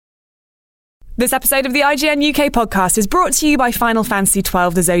This episode of the IGN UK podcast is brought to you by Final Fantasy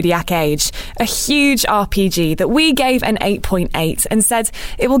XII The Zodiac Age, a huge RPG that we gave an 8.8 and said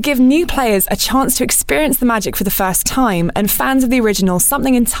it will give new players a chance to experience the magic for the first time and fans of the original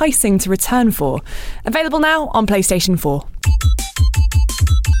something enticing to return for. Available now on PlayStation 4.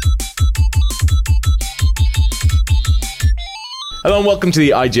 Hello and welcome to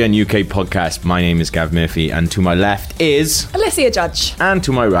the IGN UK podcast. My name is Gav Murphy and to my left is... Alicia Judge. And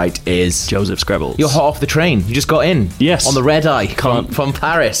to my right is... Joseph Screbbles. You're hot off the train. You just got in. Yes. On the red eye from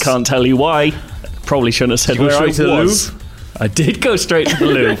Paris. Can't tell you why. Probably shouldn't have said Did you go where I straight to the was. Louvre? I did go straight to the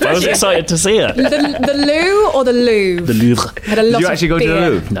Louvre. I was excited to see it. The Lou or the Louvre? The Louvre. Had a lot Did you of actually go to the beer.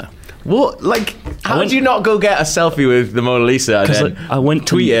 Louvre? No. What? Like, how did you not go get a selfie with the Mona Lisa and then I went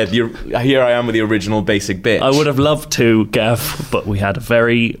to... tweeted, here I am with the original basic bitch? I would have loved to, Gav, but we had a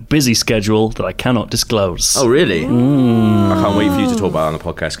very busy schedule that I cannot disclose. Oh, really? I can't wait for you to talk about it on the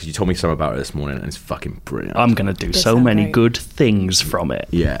podcast because you told me something about it this morning and it's fucking brilliant. I'm going to do so sound many great. good things from it.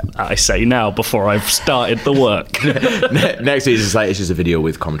 Yeah. I say now before I've started the work. Next week it's just a video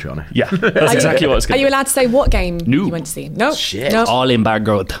with commentary on it. Yeah, that's exactly what it's Are going you to be. allowed to say what game No. you went to see? No. Shit. No. All in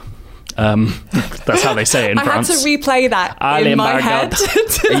Bagdad. That's how they say it in I France. had to replay that All in in my Baghdad.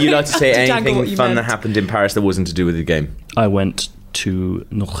 head. Are you allowed to say To jangle anything what you fun meant. that happened in Paris that wasn't to do with the game? I went to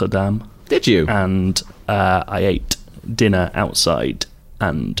Notre Dame. Did you? And I ate dinner outside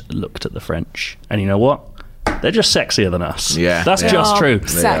and looked at the French. And you know what? They're just sexier than us. Yeah, That's they just Oh, true.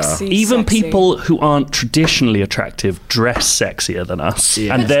 Sexy. Even sexy. people who aren't traditionally attractive dress sexier than us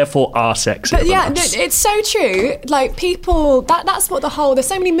and therefore are sexier But yeah, than us. it's so true. Like people, that's what the whole. There's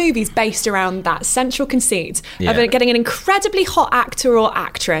so many movies based around that central conceit Yeah. of it getting an incredibly hot actor or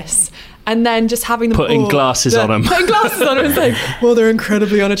actress, and then just having them Putting glasses on 'em. putting glasses on them, and saying, "Well, they're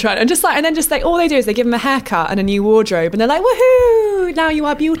incredibly unattractive," and then just like all they do is they give them a haircut and a new wardrobe, and they're like, "Woohoo! Now you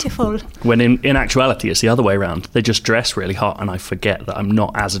are beautiful." When in actuality, it's the other way around. They just dress really hot and I forget that I'm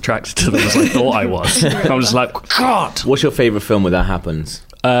not as attracted to them as I thought I was. I'm just like, God! What's your favourite film where that happens?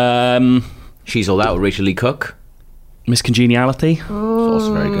 She's All Out with Rachel Lee Cook. Miss Congeniality. It's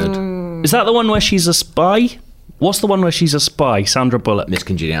also very good. Is that the one where she's a spy? What's the one where she's a spy? Sandra Bullock. Miss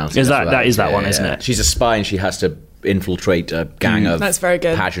Congeniality. Is that's that what is that one, yeah, isn't yeah. it? She's a spy and she has to infiltrate a gang of That's very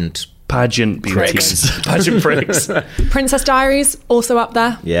good. Pageant beauties. Pageant pricks. Princess Diaries also up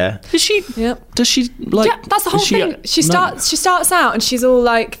there. Yeah. Does she? Yep. Does she like? Yeah, that's the whole is she thing. She starts out and she's all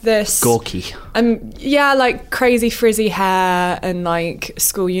like this gawky. like crazy frizzy hair and like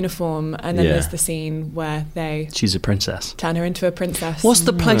school uniform, and then Yeah. there's the scene where they She's a princess. turn her into a princess. What's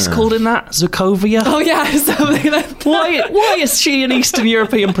the place called in that? Zukovia. Oh yeah, something like that. Why is she an Eastern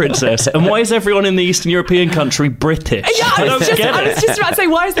European princess, and why is everyone in the Eastern European country British? Yeah, I don't get I it. was just about to say,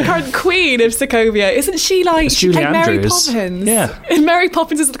 why is the current queen of Sokovia? Isn't she like It's she Julie played Mary Andrews. Poppins? Yeah. And Mary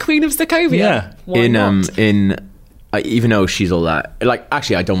Poppins is the queen of Sokovia. Yeah. Why not? Even though She's All That, like,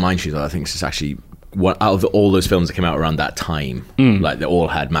 actually I don't mind She's All That. I think it's actually one out of all those films that came out around that time, like they all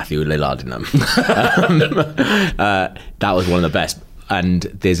had Matthew Lillard in them. That was one of the best. And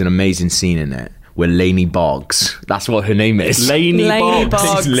there's an amazing scene in it where Lainey Boggs, that's what her name is. Lainey Lainey Boggs.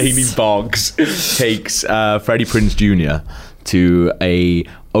 Boggs. Lainey Boggs takes Freddie Prinze Jr. to a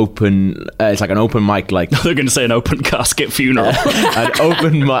open, it's like an open mic, like They're going to say an open casket funeral. an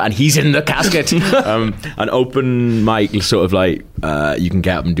open mic, and he's in the casket. An open mic, sort of like you can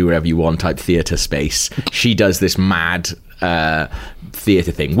get up and do whatever you want type theatre space. She does this mad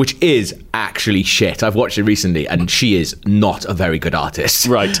theatre thing, which is actually shit. I've watched it recently, and she is not a very good artist.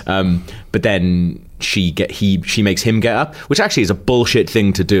 Right. But then she makes him get up, which actually is a bullshit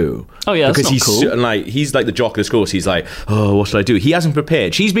thing to do. Oh, yeah, that's because not cool. he's like the jock of the school. So he's like, oh, what should I do? He hasn't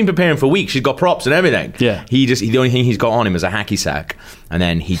prepared. She's been preparing for weeks. She's got props and everything. Yeah. The only thing he's got on him is a hacky sack, and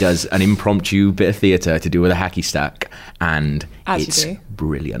then he does an impromptu bit of theatre to do with a hacky sack, and As you it's do.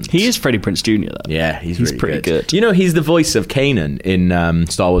 brilliant. He is Freddie Prinze Jr. though. Yeah, he's really pretty good. You know, he's the voice of Kanan in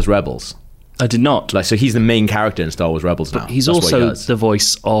Star Wars Rebels. I did not. Like, so he's the main character in Star Wars Rebels now. He's That's what he also does. the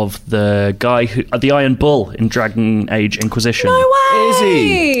voice of the guy who, the Iron Bull in Dragon Age Inquisition. No way. Is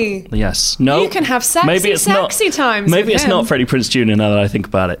he? Yes. No. You can have sexy times. Maybe with it's him. not Freddie Prinze Jr. now that I think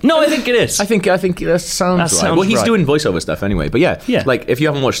about it. No, I think it is. I think that sounds right. sounds Well, he's right. doing voiceover stuff anyway. But yeah, Yeah. like if you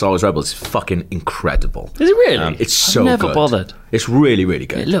haven't watched Star Wars Rebels, it's fucking incredible. Is it really? It's I've so never good. bothered. It's really, really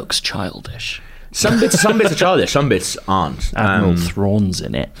good. It looks childish. Some bits are childish, some bits aren't. Admiral Thrawn's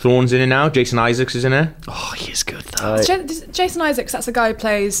in it. Thrawn's in it now. Jason Isaacs is in it. Oh, he's good though. Jason Isaacs, that's the guy who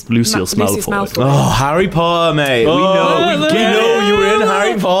plays Lucius Malfoy. Oh, Harry Potter, mate. We know you were in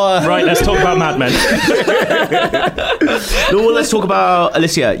Harry Potter. Right, let's talk about Mad Men. Well, let's talk about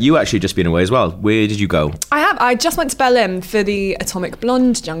Alicia. You actually just been away as well. Where did you go? I just went to Berlin for the Atomic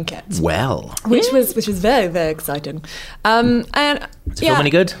Blonde junket. Well, which was very, very exciting. And is the film any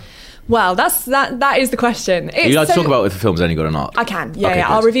good? Well, that is the question. Are you allowed to talk about if the film's any good or not? I can. Yeah, Okay, yeah.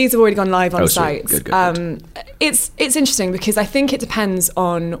 good. Our reviews have already gone live on site. Good. It's interesting because I think it depends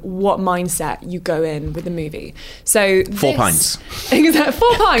on what mindset you go in with the movie. So 4 pints. 4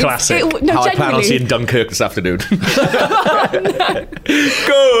 pints. Classic. How I plan on seeing Dunkirk this afternoon. Good,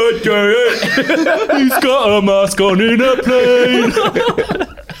 Jared. He's got a mask on in a plane.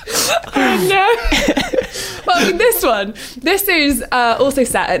 No. Well, I mean, this is also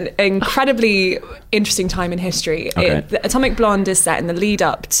set at an incredibly interesting time in history. Okay. The Atomic Blonde is set in the lead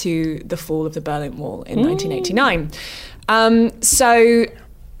up to the fall of the Berlin Wall in 1989. So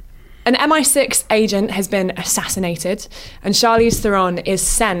an MI6 agent has been assassinated, and Charlize Theron is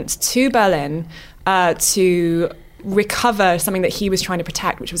sent to Berlin to recover something that he was trying to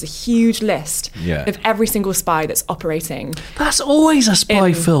protect, which was a huge list of every single spy that's operating. That's always a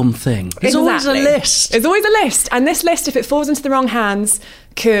spy film thing. There's always a list. There's always a list. And this list, if it falls into the wrong hands,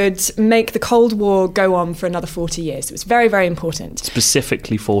 could make the Cold War go on for another 40 years. So it's very, very important.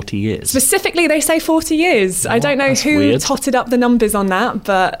 Specifically 40 years. Specifically, they say 40 years. I don't know who weird. totted up the numbers on that,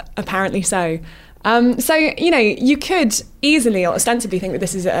 but apparently so. So, you could easily or ostensibly think that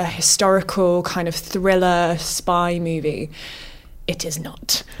this is a historical kind of thriller spy movie. It is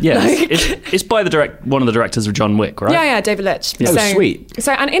not. Yeah, it's by one of the directors of John Wick, right? Yeah, David Leitch. Yeah. So sweet.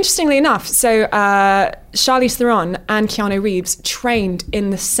 So, and interestingly enough, Charlize Theron and Keanu Reeves trained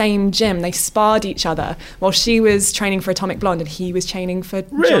in the same gym. They sparred each other while she was training for Atomic Blonde and he was training for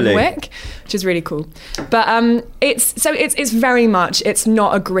John Wick, which is really cool. But it's very much, it's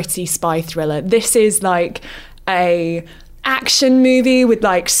not a gritty spy thriller. This is like a action movie with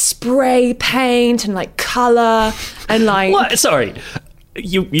like spray paint and like colour and like... What? Sorry.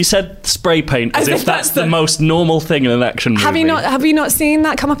 You said spray paint as if that's the most normal thing in an action movie. Have you not seen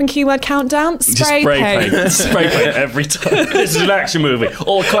that come up in Keyword Countdown? Spray paint. Spray paint every time. This is an action movie.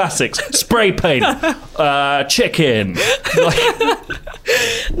 All classics. Spray paint. Chicken.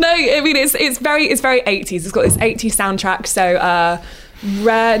 No, I mean it's very 80s. It's got this 80s soundtrack. So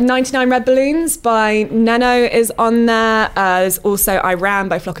 99 Red Balloons by Neno is on there. There's also I Ran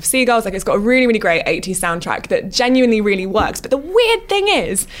by Flock of Seagulls. Like, it's got a really, really great 80s soundtrack that genuinely really works. But the weird thing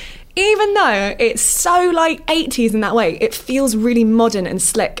is, even though it's so like 80s in that way, it feels really modern and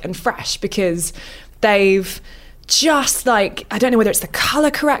slick and fresh because they've just like, I don't know whether it's the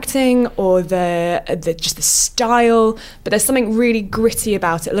color correcting or the just the style, but there's something really gritty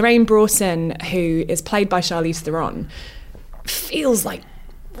about it. Lorraine Broughton, who is played by Charlize Theron, feels like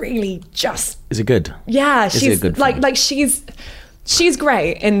really just... Is it good? Yeah, Is it she's a good like film? she's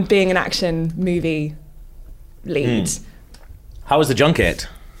great in being an action movie lead. How was the junket?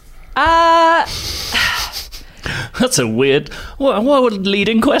 That's a weird... What a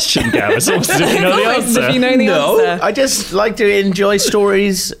leading question, Gav. It's almost as if you know the Always answer. if you know the answer. I just like to enjoy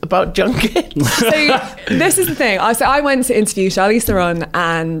stories about junkets. So this is the thing. So I went to interview Charlize Theron,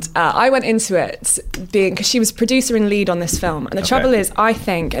 and I went into it because she was producer and lead on this film. And the trouble is, I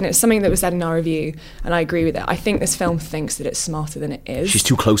think, and it's something that was said in our review, and I agree with it, I think this film thinks that it's smarter than it is. She's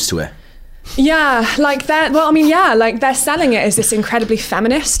too close to it. Yeah, like that. Well, I mean, yeah, like they're selling it as this incredibly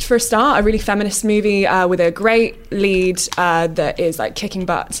feminist, for a start, a really feminist movie with a great lead that is like kicking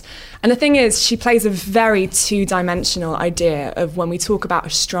butt. And the thing is, she plays a very two-dimensional idea of when we talk about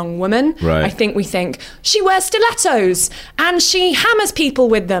a strong woman. Right. I think we think she wears stilettos and she hammers people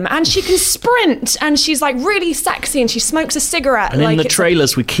with them and she can sprint and she's like really sexy and she smokes a cigarette. And like, in the it's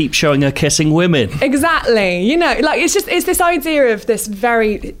trailers, we keep showing her kissing women. Exactly. Like it's this idea of it's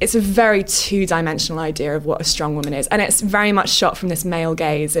a very two-dimensional idea of what a strong woman is. And it's very much shot from this male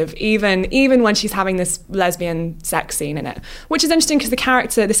gaze of even when she's having this lesbian sex scene in it, which is interesting because the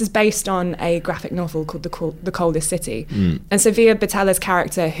character, this is based on a graphic novel called The Coldest City. And Sofia Boutella's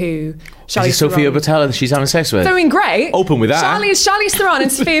character, who Charlize Is it Sofia Theron, Boutella that she's having sex with? doing great. Open with that. Charlize Theron and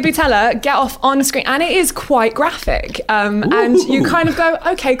Sofia Boutella get off on screen, and it is quite graphic. And you kind of go,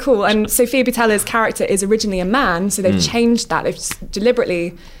 okay, cool. And Sofia Boutella's character is originally a man, so they've changed that. They've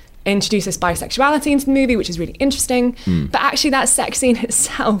deliberately introduced this bisexuality into the movie, which is really interesting. But actually, that sex scene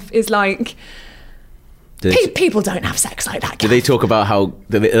itself is like... People don't have sex like that. Do they talk about how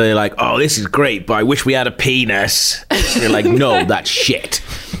they're like, oh, this is great, but I wish we had a penis? They're like, no, that's shit.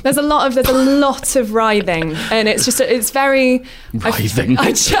 There's a lot of writhing, and it's very Writhing.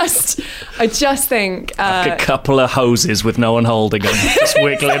 I just think a couple of hoses with no one holding them, just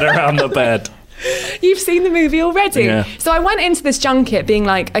wiggling around the bed. You've seen the movie already. Yeah. So I went into this junket being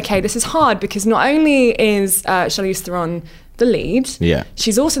like, okay, this is hard because not only is Charlize Theron the lead,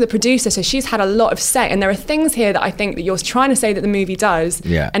 she's also the producer, so she's had a lot of say, and there are things here that I think that you're trying to say that the movie does,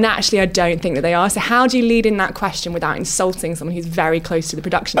 and actually I don't think that they are. So how do you lead in that question without insulting someone who's very close to the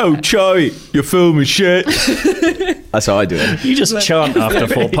production? Oh, Charlie, your film is shit. That's how I do it. You just chant after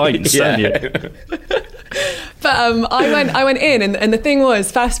 4 pints, don't you? But I went in, and the thing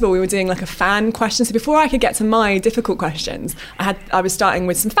was, first of all, we were doing like a fan question. So before I could get to my difficult questions, I was starting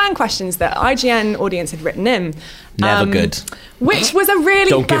with some fan questions that IGN audience had written in. Never good. Which was a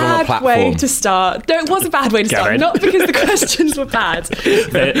really bad way to start. No, it was a bad way to start, not because the questions were bad.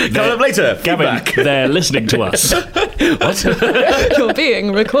 Coming up later, Gavin, they're listening to us. What? You're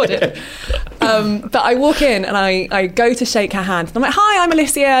being recorded. But I walk in and I go to shake her hand. And I'm like, hi, I'm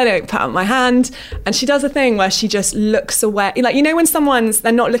Alicia. And I put out my hand. And she does a thing where she just looks away. Like, you know when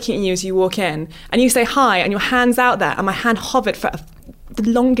they're not looking at you as you walk in and you say hi and your hand's out there, and my hand hovered for the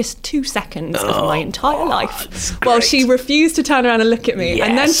longest 2 seconds of my entire life while she refused to turn around and look at me. Yes.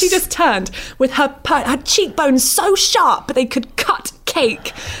 And then she just turned with her cheekbones so sharp they could cut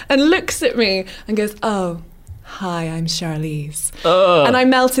cake, and looks at me and goes, oh, hi, I'm Charlize. And I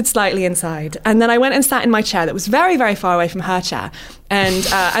melted slightly inside. And then I went and sat in my chair that was very, very far away from her chair. And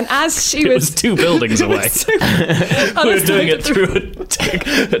as she was 2 buildings away. We were doing it through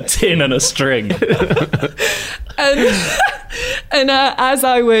a tin and a string. And as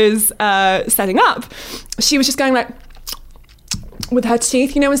I was setting up, she was just going like with her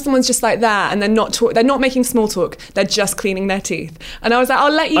teeth, you know, when someone's just like that and they're not making small talk, they're just cleaning their teeth. And I was like,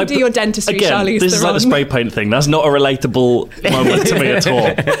 I'll let you do your dentistry, again, Charlize this is like the spray paint thing. That's not a relatable moment to me at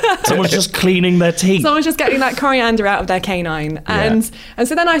all. Someone's just cleaning their teeth. Someone's just getting that coriander out of their canine. And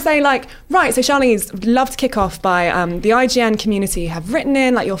so then I say like, right, so Charlize, love to kick off by the IGN community have written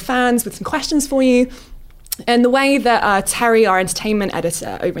in, like your fans, with some questions for you. And the way that Terry, our entertainment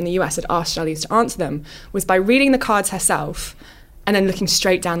editor over in the US, had asked Charlize to answer them was by reading the cards herself and then looking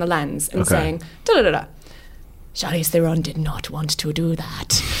straight down the lens and saying, da-da-da-da. Charlize Theron did not want to do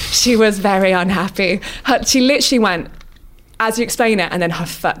that. She was very unhappy. She literally went, as you explain it, and then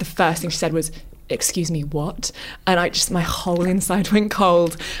the first thing she said was, excuse me, what? And my whole inside went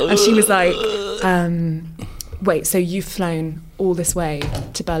cold. And she was like, wait, so you've flown all this way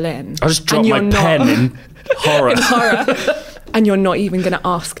to Berlin? I just dropped my pen in horror. And you're not even going to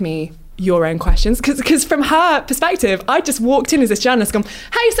ask me your own questions? Because from her perspective, I just walked in as this journalist going,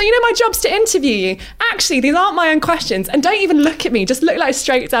 hey, so you know my job's to interview you. Actually, these aren't my own questions. And don't even look at me. Just look like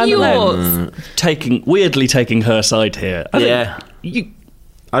straight down the lens. Weirdly taking her side here.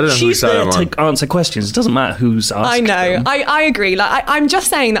 I don't know she's there to answer questions. It doesn't matter who's asking. I know. I agree. Like I'm just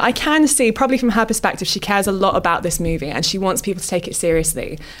saying that I can see, probably from her perspective, she cares a lot about this movie and she wants people to take it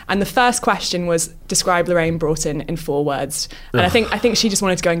seriously. And the first question was, describe Lorraine Broughton in 4 words. And I think she just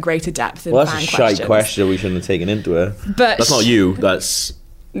wanted to go in greater depth in that's a shite question we shouldn't have taken into her. But that's not you. That's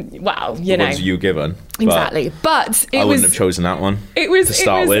well, the ones you given. Exactly. But I wouldn't have chosen that one. It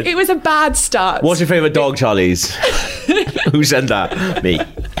was a bad start. What's your favourite dog, Charlize? Who sent that? Me.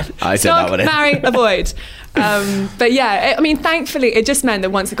 I sent that one in. Marry, avoid. But yeah, I mean, thankfully, it just meant that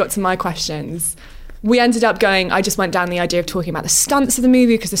once it got to my questions, we ended up I just went down the idea of talking about the stunts of the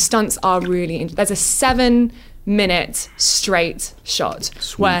movie, because the stunts are really, there's a 7-minute straight shot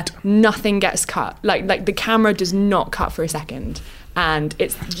where nothing gets cut. Like the camera does not cut for a second. And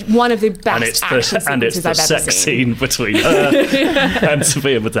it's one of the best action sequences I've ever seen. And it's the sex scene between her and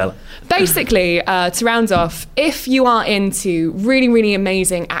Sofia Boutella. Basically, to round off, if you are into really, really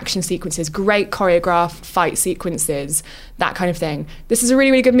amazing action sequences, great choreographed fight sequences, that kind of thing, this is a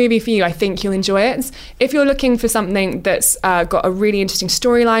really, really good movie for you. I think you'll enjoy it. If you're looking for something that's got a really interesting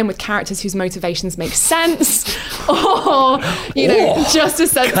storyline with characters whose motivations make sense, or, just a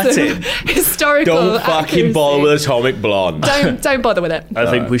sense of historical Don't fucking bother with Atomic Blonde. Don't bother with it.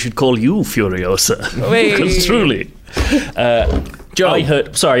 I think we should call you Furiosa. Because truly. Joe.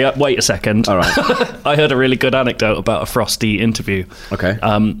 Wait a second. All right. I heard a really good anecdote about a Frosty interview. Okay.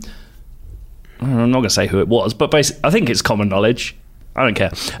 I'm not going to say who it was, but basically, I think it's common knowledge. I don't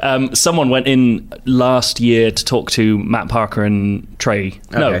care. Someone went in last year to talk to Matt Parker and Trey.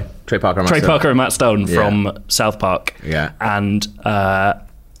 Okay. No, Trey Parker and Matt Stone from South Park. Yeah. And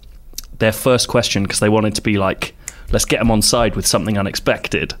their first question, because they wanted to be like, let's get them on side with something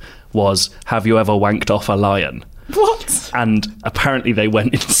unexpected, was, have you ever wanked off a lion? What? And apparently they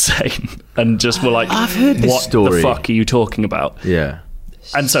went insane and just were like, I've heard this what story. the fuck are you talking about? Yeah.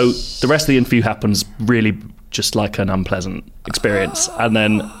 And so the rest of the interview happens really just like an unpleasant experience. And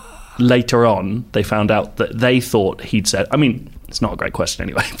then later on, they found out that they thought he'd said, I mean, it's not a great question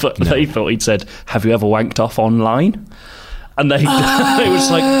anyway, but they thought he'd said, have you ever wanked off online? And they it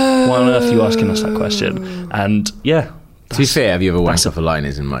was like, why on earth are you asking us that question? And yeah. To be fair, have you ever wanked off a line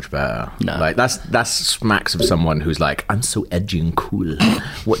isn't much better. No. Like that's smacks of someone who's like, I'm so edgy and cool.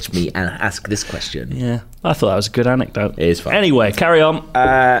 Watch me and ask this question. Yeah. I thought that was a good anecdote. It is fun. Anyway, carry on.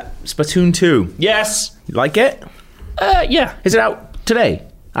 Splatoon 2. Yes. You like it? Yeah. Is it out today?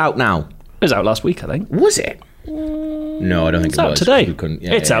 Out now? It was out last week, I think. Was it? No, I don't think It's it out was. today.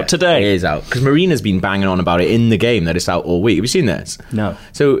 It's out today. It is out. Because Marina's been banging on about it in the game that it's out all week. Have you seen this? No.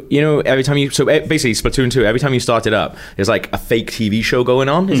 So, you know, basically Splatoon 2, every time you start it up, there's like a fake TV show going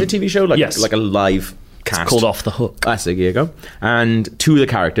on. Is it a TV show? Like, Yes. like a live cast. It's called Off the Hook. That's it, here you go. And two of the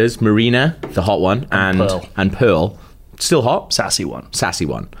characters, Marina, the hot one, and Pearl, still hot, Sassy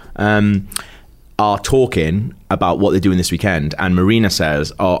one. are talking about what they're doing this weekend. And Marina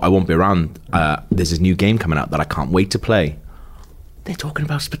says, oh, I won't be around. There's this new game coming out that I can't wait to play. They're talking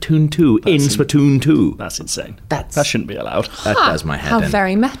about Splatoon 2 in Splatoon 2. That's insane. That shouldn't be allowed. That does my head How in.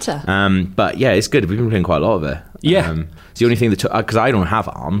 very meta. But yeah, it's good. We've been playing quite a lot of it. Yeah. It's the only thing that took... Because I don't have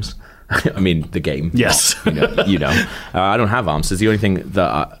arms. I mean, the game. Yes. You know. I don't have arms. So it's the only thing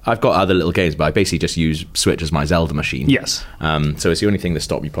that... I've got other little games, but I basically just use Switch as my Zelda machine. Yes. So it's the only thing that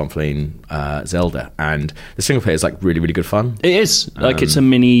stopped me from playing Zelda. And the single player is like really, really good fun. It is. Like it's a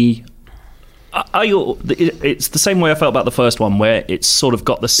mini... It's the same way I felt about the first one, where it's sort of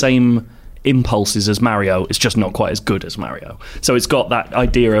got the same impulses as Mario. It's just not quite as good as Mario. So it's got that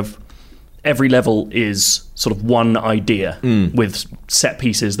idea of every level is sort of one idea with set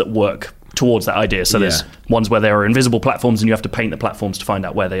pieces that work towards that idea. So there's ones where there are invisible platforms and you have to paint the platforms to find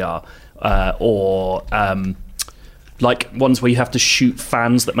out where they are. Or like ones where you have to shoot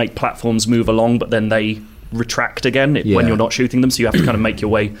fans that make platforms move along, but then they retract again when you're not shooting them, so you have to kind of make your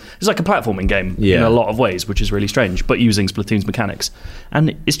way. It's like a platforming game in a lot of ways, which is really strange, but using Splatoon's mechanics.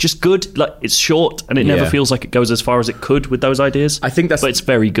 And it's just good. Like, it's short and it never feels like it goes as far as it could with those ideas. I think that's... But it's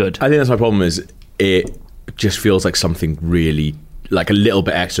very good. I think that's my problem, is it just feels like something really... like a little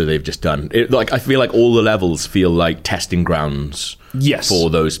bit extra they've just done. Like I feel like all the levels feel like testing grounds for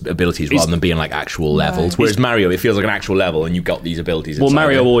those abilities rather than being like actual levels. Whereas Mario, it feels like an actual level and you've got these abilities. Well,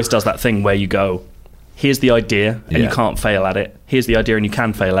 Mario it. always does that thing where you go, here's the idea and you can't fail at it. Here's the idea and you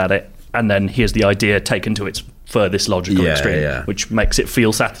can fail at it. And then here's the idea taken to its furthest logical extreme, which makes it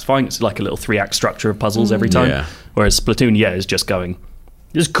feel satisfying. It's like a little 3-act structure of puzzles every time. Yeah. Whereas Splatoon, is just going...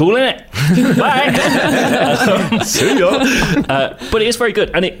 It's cool, innit? Bye. See ya. But it is very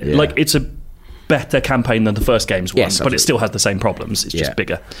good, and it's a better campaign than the first game's one, but it still has the same problems. It's just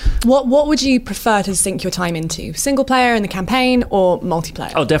bigger. What would you prefer to sink your time into? Single player in the campaign or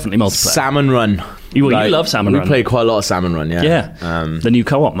multiplayer? Oh, definitely multiplayer. Salmon Run. You love Salmon Run. We played quite a lot of Salmon Run, Yeah. The new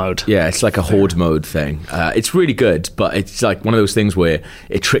co-op mode. Yeah, it's like a horde mode thing. It's really good, but it's like one of those things where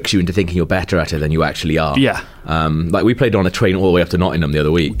it tricks you into thinking you're better at it than you actually are. Yeah. Like we played on a train all the way up to Nottingham the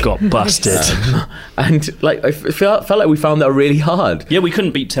other week. Got busted. And like I felt like we found that really hard. Yeah, we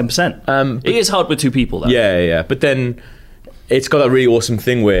couldn't beat 10%. It is hard with two people, though. Yeah. But then it's got that really awesome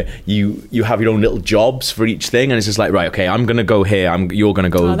thing where you have your own little jobs for each thing, and it's just like, right, okay, I'm gonna go here, you're gonna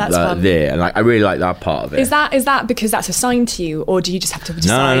go there, and like I really like that part of it. Is that because that's assigned to you, or do you just have to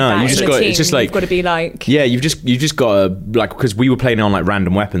decide? No. You just got. Team? It's just like you've got to be like. Yeah, you've just got to, like, because we were playing on like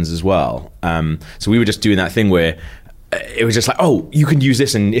random weapons as well. So we were just doing that thing where. It was just like, oh, you can use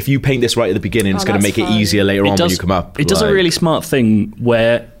this, and if you paint this right at the beginning, it's going to make it easier later on when you come up. It does a really smart thing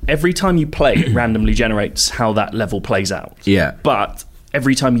where every time you play, it randomly generates how that level plays out. Yeah. But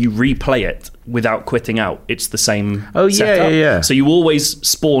every time you replay it without quitting out, it's the same setup. Yeah. So you always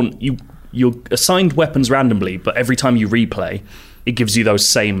spawn, you're assigned weapons randomly, but every time you replay, it gives you those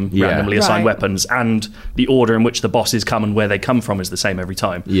same randomly assigned weapons, and the order in which the bosses come and where they come from is the same every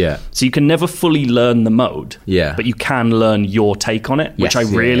time. Yeah. So you can never fully learn the mode. Yeah. But you can learn your take on it, which I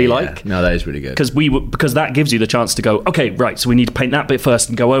really like. No, that is really good. Because that gives you the chance to go, okay, right, so we need to paint that bit first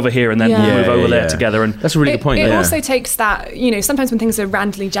and go over here and then we'll move over there together. And that's a really good point. It also takes that, sometimes when things are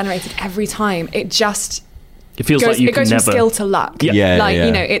randomly generated every time, it just... It feels like you can never... It goes from skill to luck.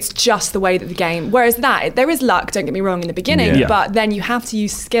 It's just the way that the game... Whereas there is luck, don't get me wrong, in the beginning, but then you have to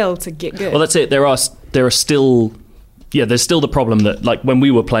use skill to get good. Well, that's it. There are still... Yeah, there's still the problem that, like, when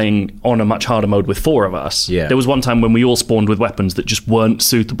we were playing on a much harder mode with 4 of us, there was one time when we all spawned with weapons that just weren't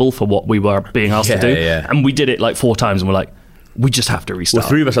suitable for what we were being asked to do. Yeah. And we did it, like, 4 times, and we're like, we just have to restart. Well,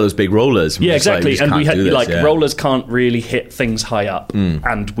 3 of us had those big rollers. Yeah, exactly. And we had, rollers can't really hit things high up.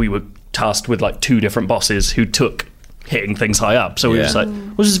 And we were tasked with like 2 different bosses who took hitting things high up. So we were just like,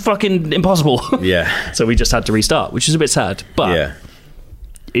 well, this is fucking impossible. Yeah. So we just had to restart, which is a bit sad, but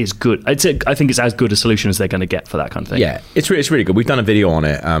is good. I think it's as good a solution as they're going to get for that kind of thing. Yeah, it's really good. We've done a video on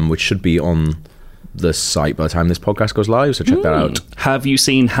it, which should be on the site by the time this podcast goes live, so check that out. Have you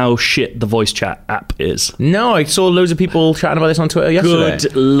seen how shit the voice chat app is? No, I saw loads of people chatting about this on Twitter yesterday.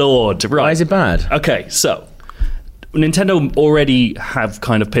 Good lord. Right. Why is it bad? Okay, so Nintendo already have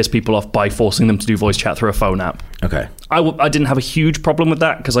kind of pissed people off by forcing them to do voice chat through a phone app. Okay. I didn't have a huge problem with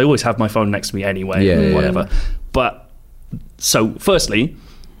that because I always have my phone next to me anyway, whatever. But, so, firstly,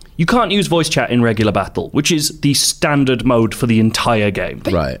 you can't use voice chat in regular battle, which is the standard mode for the entire game.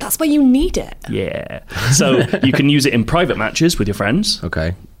 But right. That's where you need it. Yeah. So you can use it in private matches with your friends.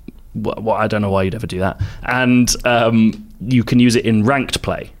 Okay. Well, I don't know why you'd ever do that. And you can use it in ranked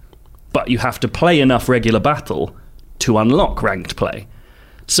play. But you have to play enough regular battle to unlock ranked play.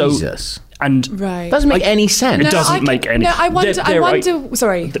 So, Jesus. And doesn't make any sense. It doesn't make any sense. No, I wonder.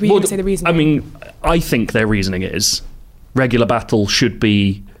 Sorry, were you going to say the reasoning? I mean, I think their reasoning is regular battle should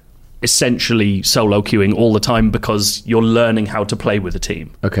be essentially solo queuing all the time because you're learning how to play with a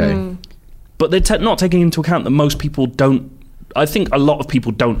team. Okay. But they're not taking into account that most people don't. I think a lot of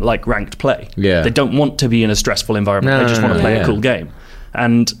people don't like ranked play. Yeah. They don't want to be in a stressful environment. They just want to play a cool game.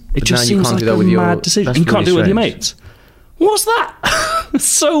 And it just seems like a mad decision. You can't do it with your mates. What's that? It's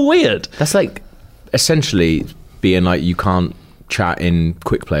so weird. That's like essentially being like you can't chat in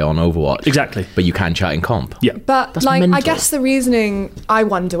quick play on Overwatch. Exactly. But you can chat in comp. Yeah. But that's like mental. I guess the reasoning, I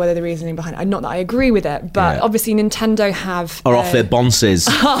wonder whether the reasoning behind it, not that I agree with it, but obviously Nintendo have are off their bonces.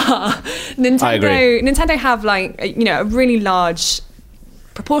 Nintendo have like a really large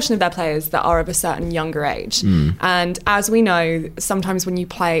proportion of their players that are of a certain younger age, and as we know, sometimes when you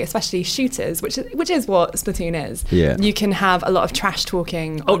play, especially shooters, which is what Splatoon is, you can have a lot of trash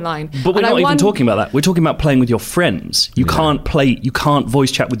talking online. But we're not even talking about that. We're talking about playing with your friends. You can't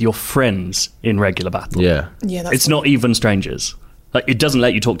voice chat with your friends in regular battle. It's not even strangers. Like, it doesn't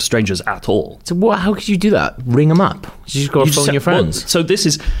let you talk to strangers at all. So how could you do that? Ring them up. You just go phone your friends. Well, so this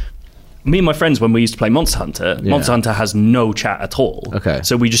is me and my friends, when we used to play Monster Hunter, Monster Hunter has no chat at all. Okay.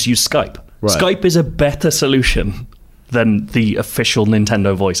 So we just use Skype. Right. Skype is a better solution than the official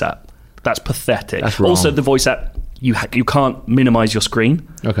Nintendo voice app. That's pathetic. That's wrong. Also, the voice app, you can't minimize your screen.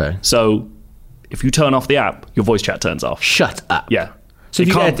 Okay. So if you turn off the app, your voice chat turns off. Shut up. Yeah. So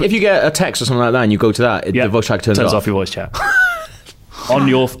if you get a text or something like that and you go to that, the voice chat turns off your voice chat. on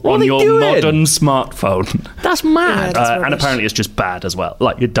your modern smartphone. That's mad. And apparently it's just bad as well.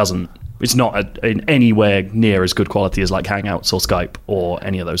 Like, it's not in anywhere near as good quality as like Hangouts or Skype or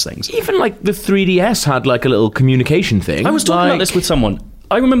any of those things. Even like the 3DS had like a little communication thing. I was talking about this with someone.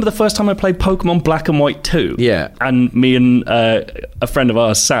 I remember the first time I played Pokemon Black and White 2. Yeah. And me and a friend of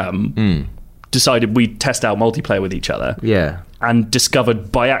ours, Sam, decided we'd test out multiplayer with each other. Yeah. And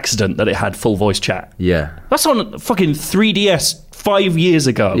discovered by accident that it had full voice chat. Yeah. That's on fucking 3DS 5 years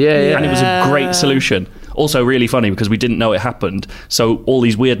ago. Yeah. And it was a great solution. Also really funny because we didn't know it happened. So all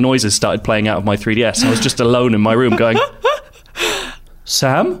these weird noises started playing out of my 3DS. I was just alone in my room going,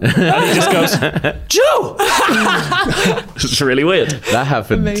 Sam? And he just goes, Joe! It's really weird. That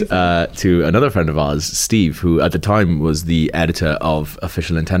happened to another friend of ours, Steve, who at the time was the editor of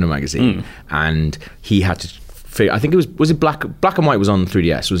Official Nintendo Magazine. And he had to I think it was it Black and White was on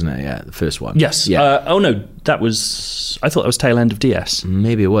 3DS, wasn't it? Yeah, the first one. Yes. Yeah. Oh no, I thought that was tail end of DS.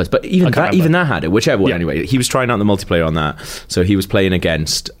 Maybe it was, but even that had it. Whichever one, anyway. He was trying out the multiplayer on that, so he was playing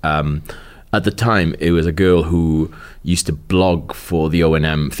against. At the time, it was a girl who used to blog for the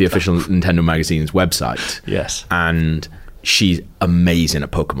O&M, the official Nintendo Magazine's website. Yes, and she's amazing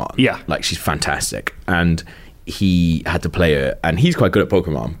at Pokemon. Yeah, like she's fantastic, and he had to play her, and he's quite good at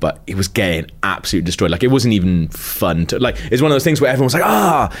Pokemon, but he was getting absolutely destroyed. Like, it wasn't even fun to, like, it's one of those things where everyone was like,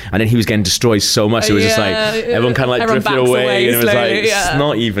 and then he was getting destroyed so much, it was just like, everyone kind of like drifted away, and it was like, it's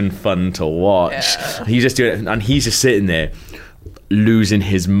not even fun to watch. He's just doing it, and he's just sitting there losing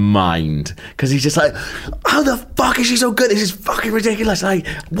his mind because he's just like, how the fuck is she so good? This is fucking ridiculous. Like,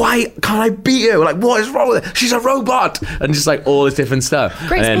 why can't I beat her? Like, what is wrong with her? She's a robot, and just like all this different stuff.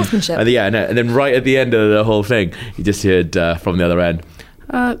 Great sportsmanship. And then right at the end of the whole thing, you just heard from the other end,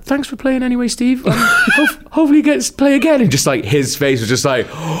 thanks for playing anyway, Steve. Hopefully you get to play again. And just like his face was just like,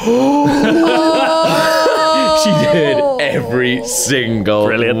 she heard every single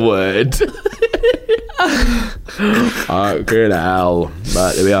word. Good hell.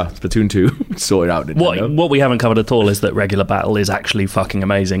 But there we are, Splatoon 2 sorted out. What we haven't covered at all is that regular battle is actually fucking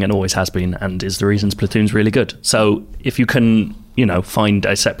amazing and always has been, and is the reason Splatoon's really good. So if you can, find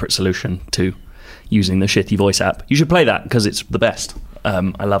a separate solution to using the shitty voice app, you should play that because it's the best.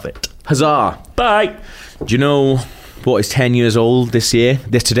 I love it. Huzzah. Bye. Do you know what is 10 years old this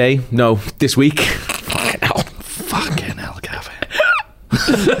week. Fucking hell, Gavin.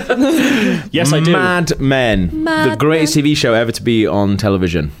 Yes, I do. Mad Men, the greatest TV show ever to be on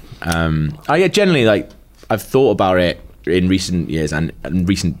television. I generally, like, I've thought about it in recent years and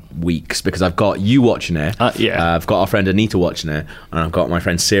recent weeks because I've got you watching it. I've got our friend Anita watching it, and I've got my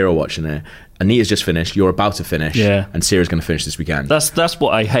friend Sarah watching it. Anita's just finished. You're about to finish, and Sarah's going to finish this weekend. That's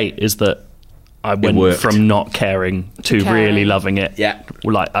what I hate, is that I went from not caring to really loving it. Yeah,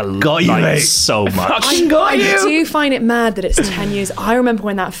 like I got you, mate. So much. I do find it mad that it's 10 years. I remember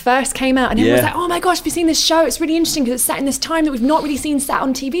when that first came out, and everyone was like, "Oh my gosh, have you seen this show? It's really interesting because it's set in this time that we've not really seen set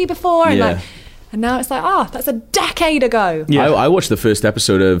on TV before." And and now it's like, that's a decade ago. Yeah, I watched the first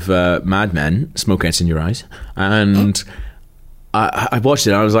episode of Mad Men, Smoke Gets in Your Eyes, and I watched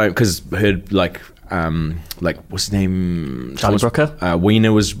it. And I was like, because I heard like what's his name, Charlie Brooker,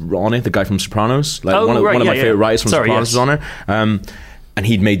 Weiner was on it, the guy from Sopranos, like one of my favorite writers from Sopranos was on it, and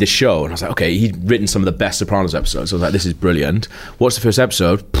he'd made this show, and I was like, okay, he'd written some of the best Sopranos episodes. I was like, this is brilliant. Watched the first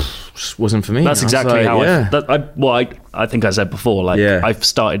episode, just wasn't for me. That's exactly how I think I said before, like I've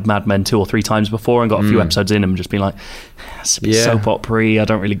started Mad Men 2 or 3 times before and got a few episodes in and just been like, it's a bit soap opera-y, I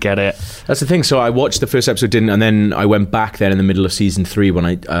don't really get it. That's the thing. So I watched the first episode, and then I went back then in the middle of season 3 when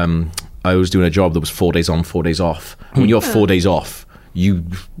I was doing a job that was 4 days on, 4 days off. When you're 4 days off, you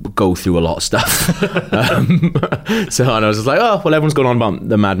go through a lot of stuff. So and I was just like, oh well, everyone's going on about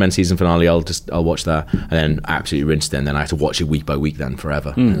the Mad Men season finale, I'll watch that, and then absolutely rinsed it, and then I had to watch it week by week then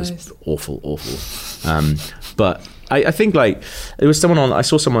forever. It was awful. But I think like there was I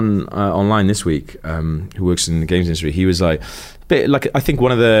saw someone online this week who works in the games industry. He was like, I think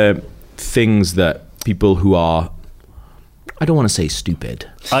one of the things that people who are, I don't want to say stupid.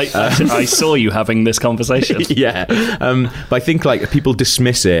 I saw you having this conversation. But I think like people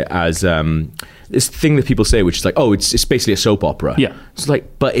dismiss it as this thing that people say, which is like, oh, it's basically a soap opera. Yeah, it's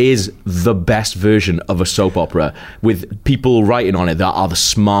like, but it is the best version of a soap opera with people writing on it that are the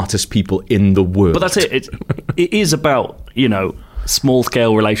smartest people in the world. But that's it. It is about, small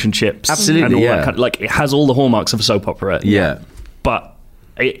scale relationships. Absolutely, and all that like it has all the hallmarks of a soap opera. Yeah, but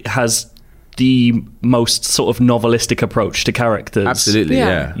it has the most sort of novelistic approach to characters. Absolutely,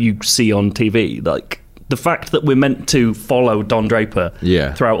 you see on TV. Like the fact that we're meant to follow Don Draper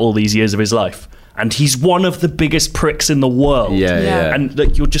throughout all these years of his life, and he's one of the biggest pricks in the world. And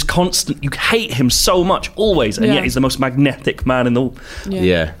like you're just you hate him so much always, and yet he's the most magnetic man in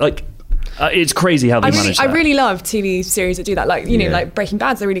the like. It's crazy how they manage that. I really love TV series that do that. Like, like Breaking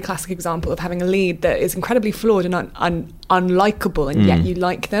Bad's a really classic example of having a lead that is incredibly flawed and unlikable, and yet you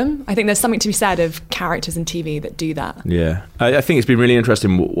like them. I think there's something to be said of characters in TV that do that. Yeah. I think it's been really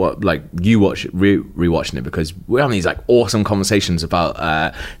interesting what like you rewatching it, because we're having these like awesome conversations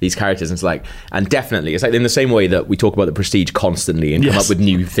about these characters, and it's like, and definitely it's like in the same way that we talk about the Prestige constantly and come up with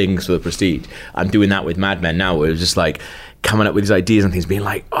new things for the Prestige. I'm doing that with Mad Men now, where it was just like coming up with these ideas and things, being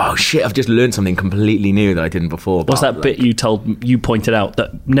like, oh shit, I've just learned something completely new that I didn't before. What's that bit you pointed out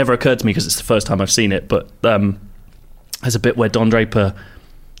that never occurred to me because it's the first time I've seen it, but there's a bit where Don Draper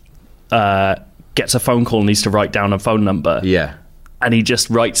gets a phone call and needs to write down a phone number. Yeah. And he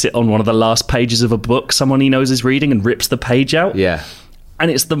just writes it on one of the last pages of a book someone he knows is reading and rips the page out. Yeah. And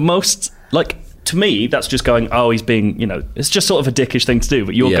it's the most, like, to me, that's just going, oh, he's being, it's just sort of a dickish thing to do,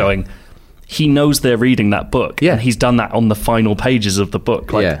 but you're going, he knows they're reading that book, and he's done that on the final pages of the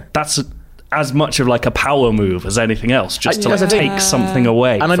book. Like, that's as much of like a power move as anything else, just to take something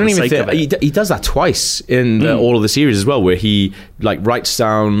away. And I don't even think he does that twice in all of the series as well, where he like writes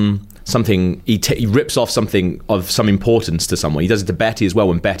down something, he rips off something of some importance to someone. He does it to Betty as well,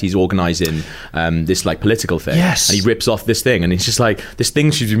 when Betty's organising this like political thing, and he rips off this thing, and it's just like this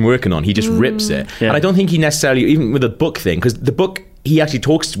thing she's been working on, he just rips it. And I don't think he necessarily, even with the book thing, because the book, he actually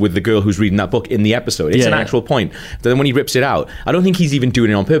talks with the girl who's reading that book in the episode. It's an actual point. But then when he rips it out, I don't think he's even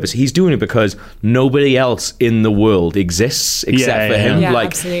doing it on purpose. He's doing it because nobody else in the world exists except for him. Yeah, like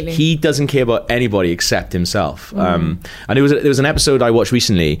absolutely. He doesn't care about anybody except himself. And there was an episode I watched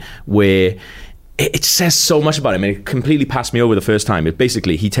recently where it says so much about him, and it completely passed me over the first time. It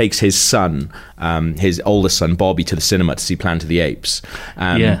basically, he takes his son, his oldest son Bobby, to the cinema to see Planet of the Apes.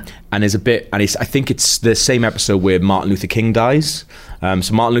 And there's a bit, and I think it's the same episode where Martin Luther King dies.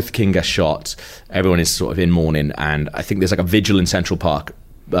 So Martin Luther King gets shot. Everyone is sort of in mourning, and I think there's like a vigil in Central Park.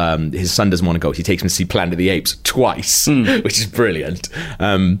 His son doesn't want to go, so he takes him to see Planet of the Apes twice, which is brilliant.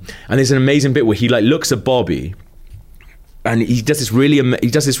 And there's an amazing bit where he like looks at Bobby, and he does this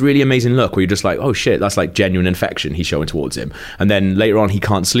really amazing look where you're just like, oh shit, that's like genuine affection he's showing towards him. And then later on he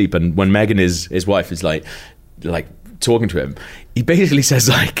can't sleep, and when Megan, his wife, is like talking to him, he basically says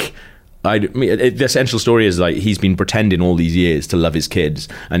like, the essential story is like he's been pretending all these years to love his kids,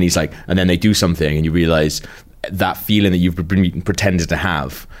 and he's like, and then they do something, and you realize that feeling that you've been pretended to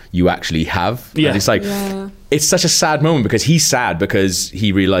have, you actually have. Yeah. And it's like, it's such a sad moment because he's sad because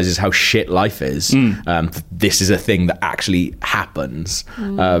he realizes how shit life is. This is a thing that actually happens,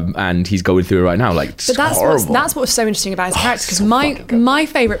 and he's going through it right now. Like, it's horrible. That's what's so interesting about his character. Because my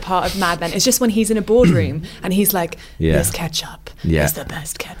favourite part of Mad Men is just when he's in a boardroom and he's like, "This ketchup is the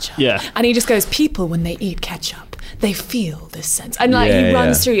best ketchup." Yeah. And he just goes, "People when they eat ketchup, they feel this sense," and like he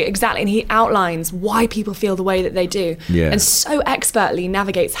runs through exactly, and he outlines why people feel the way that they do, and so expertly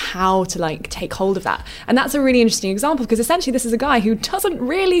navigates how to like take hold of that. And that's a really interesting example because essentially this is a guy who doesn't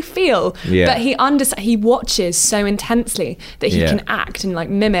really feel, but he watches so intensely that he can act and like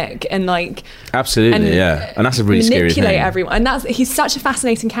mimic and like absolutely, and that's a really scary thing. Manipulate everyone, and he's such a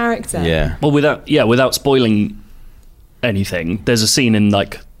fascinating character. Yeah. Well, without spoiling anything, there's a scene in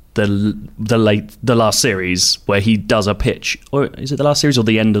like the last series where he does a pitch, or is it the last series or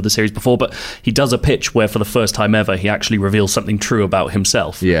the end of the series before, but he does a pitch where for the first time ever he actually reveals something true about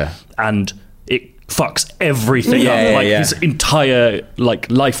himself, and it fucks everything up. His entire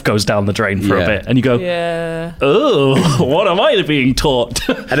like life goes down the drain for a bit, and you go, oh, what am I being taught?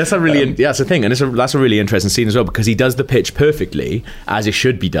 And that's that's the thing, and that's a really interesting scene as well because he does the pitch perfectly as it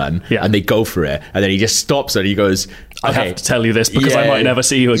should be done, and they go for it, and then he just stops and he goes, I have to tell you this because I might never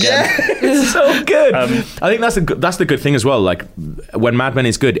see you again. It's so good. I think that's the good thing as well. Like when Mad Men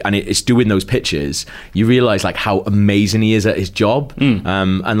is good and it's doing those pitches, you realize like how amazing he is at his job.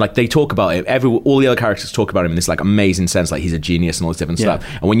 And like they talk about it. All the other characters talk about him in this like amazing sense, like he's a genius and all this different stuff.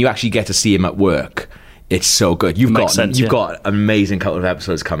 And when you actually get to see him at work, it's so good. You've got an amazing couple of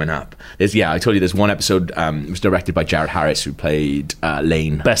episodes coming up. I told you there's one episode. It was directed by Jared Harris, who played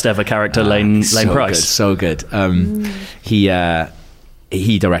Lane, best ever character, Lane Price. Good, so good.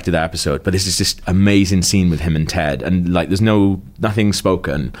 He directed that episode, but this is just amazing scene with him and Ted, and like there's nothing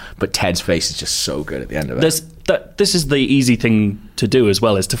spoken, but Ted's face is just so good at the end of it. This is the easy thing to do as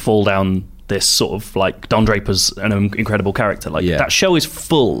well, is to fall down this sort of like Don Draper's an incredible character. Like that show is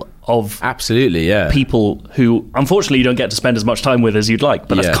full of people who unfortunately you don't get to spend as much time with as you'd like,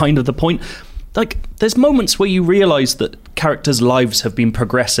 but that's kind of the point. Like there's moments where you realise that characters' lives have been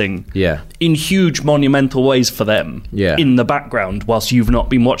progressing in huge monumental ways for them in the background whilst you've not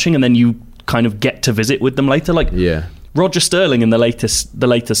been watching, and then you kind of get to visit with them later. Like Roger Sterling in the later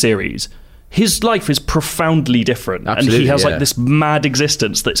series, his life is profoundly different. Absolutely, and he has like this mad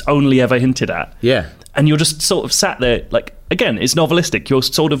existence that's only ever hinted at. And you're just sort of sat there, like, again, it's novelistic. You're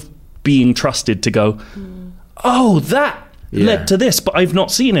sort of being trusted to go, oh, that led to this, but I've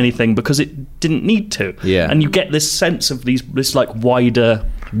not seen anything because it didn't need to. And you get this sense of this like wider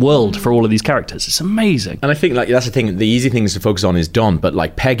world for all of these characters. It's amazing. And I think like that's the thing, the easy things to focus on is Don, but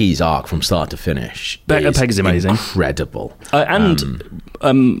like Peggy's arc from start to finish Peggy's amazing, incredible.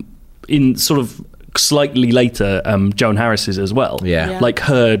 In sort of slightly later, Joan Harris's as well. Like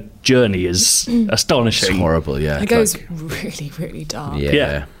her journey is astonishing. It's horrible. It goes really, really dark.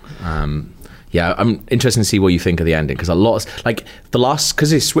 I'm interested to see what you think of the ending, because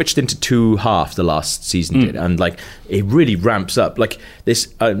because it switched into two halves, the last season did, and like it really ramps up. Like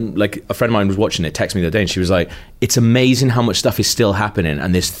this, like a friend of mine was watching it, texted me the other day, and she was like, "It's amazing how much stuff is still happening,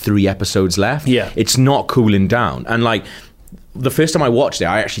 and there's 3 episodes left. It's not cooling down." And like the first time I watched it,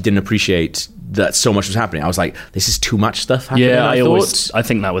 I actually didn't appreciate that so much was happening. I was like, "This is too much stuff happening." I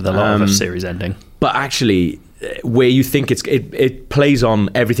think that with a lot of a series ending, but actually, where you think it plays on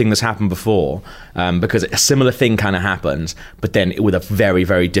everything that's happened before, because a similar thing kind of happens, but then with a very,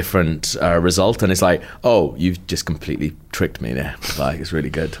 very different result, and it's like, oh, you've just completely tricked me there. Like, it's really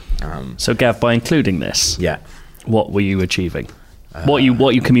good. So Gav, by including this, what were you achieving? What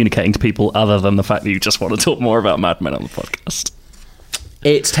are you communicating to people other than the fact that you just want to talk more about Mad Men on the podcast?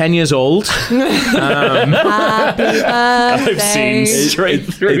 It's 10 years old. I've seen straight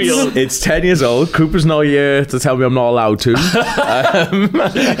through it's 10 years old. Cooper's not here to tell me I'm not allowed to.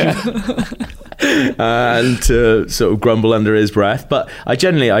 And to sort of grumble under his breath. But I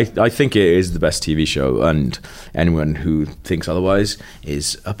think it is the best TV show, and anyone who thinks otherwise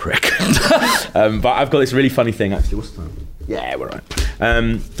is a prick. But I've got this really funny thing, actually. What's the time? Yeah, we're right.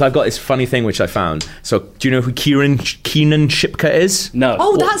 So I've got this funny thing which I found. So do you know who Kiernan Shipka is? No.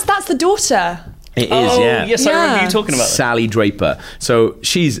 Oh, that's the daughter. It is, yeah. Yes, I remember you talking about Sally Draper. So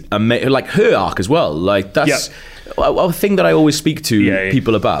she's like her arc as well. Like that's A thing that I always speak to Yeah.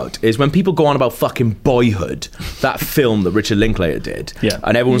 people about is when people go on about fucking Boyhood, that film that Richard Linklater did, Yeah.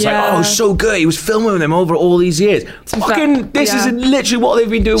 and everyone's like, Yeah. "Oh, so good! He was filming them over all these years." Fucking, this yeah. is literally what they've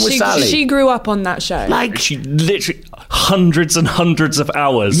been doing with Sally. She grew up on that show. like, She literally hundreds and hundreds of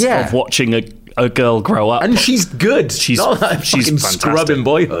hours Yeah. of watching a girl grow up. and she's good. She's- not like she's fucking fantastic. scrubbing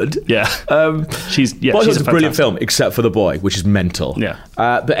Boyhood. Yeah. she's Boyhood's a a brilliant fantastic- film, except for the boy, which is mental. Yeah.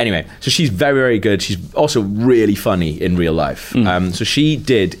 But anyway, so she's very, very good. She's also really funny in real life. So she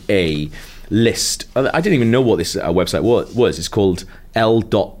did a list. I didn't even know what this website was. It's called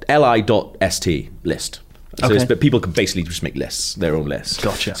li.st list. So Okay. but people can basically just make lists, their own lists.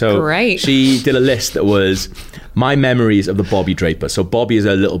 Gotcha. So Great. she did a list that was my memories of the Bobby Draper. So Bobby is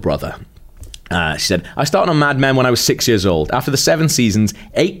her little brother. She said, I started on Mad Men when I was 6 years old. After the 7 seasons,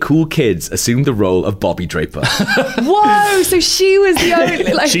 8 cool kids assumed the role of Bobby Draper. Whoa! So she was the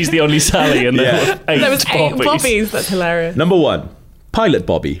only. Like, She's the only Sally, and there Yeah. were 8 there was 8 Bobbies. Bobbies. That's hilarious. Number 1, Pilot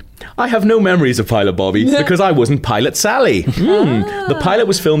Bobby. I have no memories of Pilot Bobby because I wasn't Pilot Sally. The pilot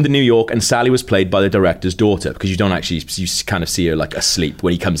was filmed in New York and Sally was played by the director's daughter because you don't actually, you kind of see her like asleep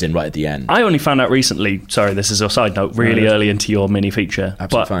when he comes in right at the end. I only found out recently, sorry, this is a side note, really early into your mini feature.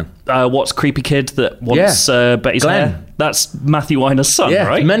 Absolutely but, what's Creepy Kid that wants Betty's Glenn. hair? That's Matthew Weiner's son, Yeah,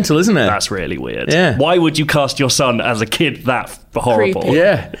 right? mental, isn't it? That's really weird. Yeah. Why would you cast your son as a kid that horrible? Creepy.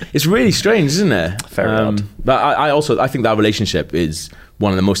 Yeah, it's really strange, isn't it? Very odd. But I think that relationship is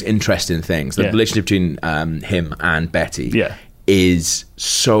one of the most interesting things. The Yeah. relationship between him and Betty Yeah. is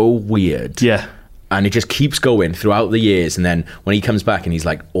so weird. Yeah. And it just keeps going throughout the years. And then when he comes back and he's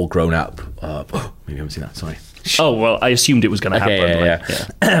like all grown up. Maybe I haven't seen that, sorry. Oh, well, I assumed it was going to happen.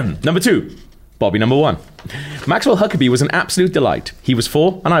 Yeah. Number 2, Bobby number 1. Maxwell Huckabee was an absolute delight. He was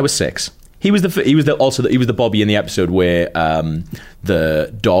 4 and I was 6. He was the Bobby in the episode where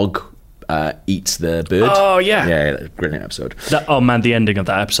the dog eats the bird. Oh, yeah. Yeah, brilliant episode. Oh, man, the ending of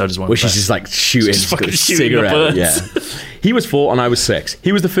that episode is one Where of the she's best. just like shooting, Just fucking got a shooting the cigarette. birds. Yeah. He was 4 and I was 6.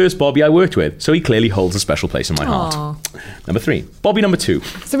 He was the first Bobby I worked with, so he clearly holds a special place in my heart. Aw. Number 3, Bobby number 2.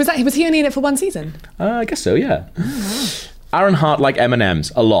 So was he only in it for one season? I guess so, yeah. Aaron Hart liked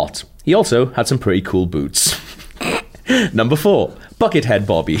M&Ms a lot. He also had some pretty cool boots. Number 4, Buckethead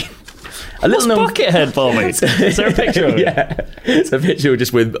Bobby. A What's known- Buckethead Bobby? Is there a picture of it? Yeah, it's a picture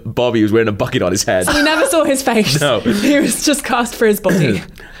just with Bobby who's wearing a bucket on his head. We never saw his face. No. He was just cast for his body.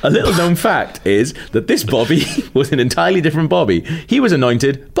 A little known fact is that this Bobby was an entirely different Bobby. He was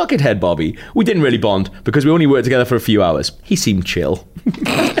anointed Buckethead Bobby. We didn't really bond because we only worked together for a few hours. He seemed chill.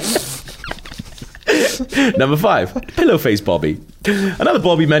 Number 5, Pillowface Bobby. Another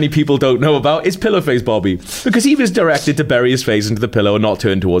Bobby many people don't know about is Pillowface Bobby because he was directed to bury his face into the pillow and not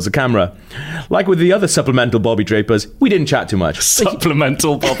turn towards the camera. Like with the other supplemental Bobby Drapers, we didn't chat too much.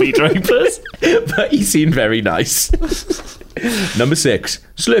 Supplemental Bobby Drapers. But he seemed very nice. Number 6,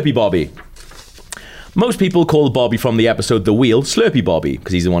 Slurpy Bobby. Most people call Bobby from the episode The Wheel Slurpy Bobby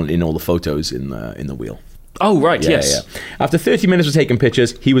because he's the one in all the photos in the wheel. Oh, right, Yeah, yes. yeah. After 30 minutes of taking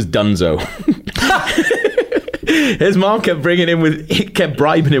pictures, he was donezo. His mom kept bribing him with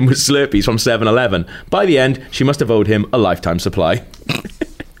Slurpees from 7-Eleven. By the end, she must have owed him a lifetime supply.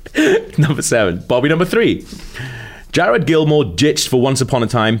 Number 7, Bobby number 3. Jared Gilmore ditched us for Once Upon a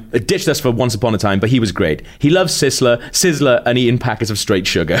Time, but he was great. He loves Sizzler, and eating packets of straight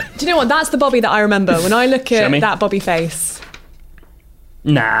sugar. Do you know what? That's the Bobby that I remember when I look at Shemmy? that Bobby face.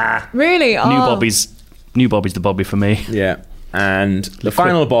 Nah. Really? Oh. New Bobby's the Bobby for me. Yeah. And the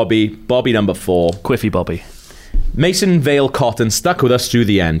final Bobby number 4. Quiffy Bobby. Mason Vale Cotton stuck with us through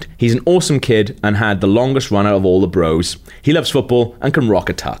the end. He's an awesome kid and had the longest run out of all the bros. He loves football and can rock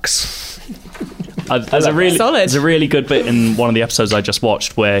a tux. There's Solid. a really good bit in one of the episodes I just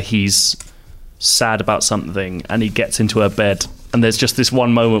watched where he's sad about something and he gets into her bed and there's just this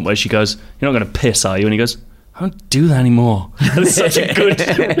one moment where she goes, "You're not going to piss, are you?" And he goes, "I don't do that anymore." And it's such a good,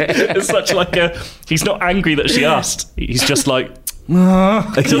 it's such like a, he's not angry that she asked. He's just like,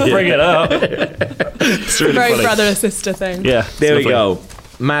 just bring it up. It's really Very funny. brother and sister thing. Yeah, There we lovely.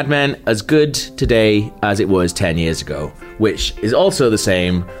 go. Mad Men, as good today as it was 10 years ago, which is also the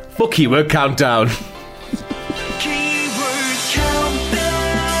same for Keyword Countdown. Keyword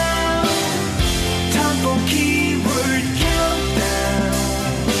countdown. Time for keyword countdown.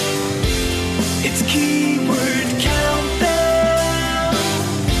 It's keyword countdown.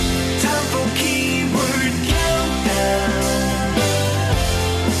 Time for keyword countdown.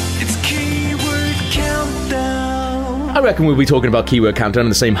 It's keyword countdown. I reckon we'll be talking about Keyword Countdown in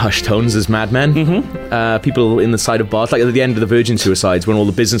the same hushed tones as Mad Men. Mm-hmm. People in the side of bars, like at the end of the Virgin Suicides, when all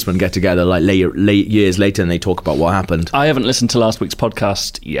the businessmen get together, like late years later, and they talk about what happened. I haven't listened to last week's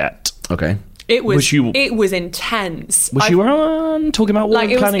podcast yet. Okay. It was. Was you- It was intense. Was you on talking about Like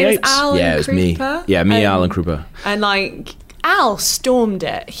Warren Planning it was Apes? Alan Yeah, it was me. Krupa, Yeah, me, Alan Krupa. and like Al stormed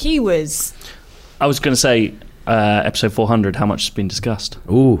it. He was. I was going to say episode 400. How much has been discussed?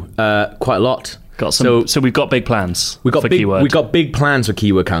 Ooh, quite a lot. Got some. So we've got big plans. We got for big. keyword. We got big plans for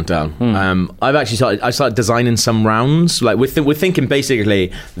keyword countdown. I've actually started designing some rounds. Like we're thinking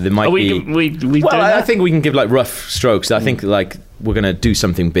basically there might Are we be. we doing Well, I that? think we can give like rough strokes. I think like we're gonna do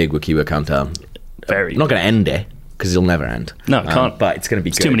something big with keyword countdown. Very. I'm not gonna end it because it'll never end. No, it can't. But it's gonna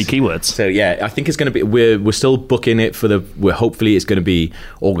be good. Too many keywords. So yeah, I think it's gonna be. We're still booking it for the. We're hopefully it's gonna be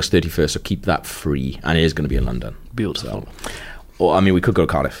August 31st. So keep that free, and it is gonna be in London. Beautiful. Or I mean, we could go to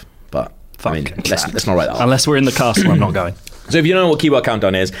Cardiff, but I mean, let's not write that off. Unless we're in the castle, I'm not going. So if you don't know what keyword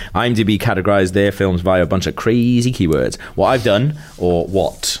countdown is, IMDb categorised their films via a bunch of crazy keywords. What I've done, or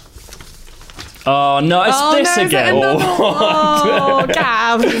what? Oh no, it's Oh, this no, is it again. another- Oh,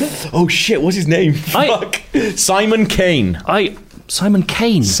 Gav. Oh shit! What's his name? Fuck. Simon Kane. Simon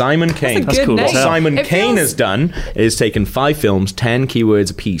Kane. Simon Kane. That's good cool name. as What hell. Simon It Kane feels- has done is taken 5 films, 10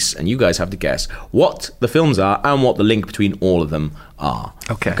 keywords apiece, and you guys have to guess what the films are and what the link between all of them are.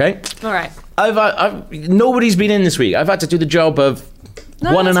 Okay. Okay. All right. Nobody's been in this week. I've had to do the job of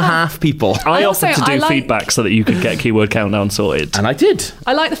No, one and a that's fine. half people, I also- offered to do I like- feedback so that you could get keyword countdown sorted. and I did.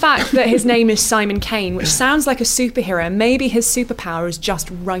 I like the fact that his name is Simon Kane, which sounds like a superhero. Maybe his superpower is just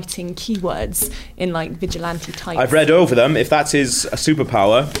writing keywords in like vigilante type. I've read over them. If that's his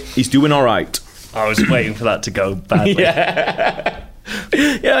superpower, he's doing all right. I was waiting for that to go badly. Yeah,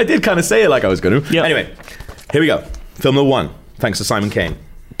 I did kind of say it like I was going to. Yep. Anyway, here we go. Film number 1, thanks to Simon Kane.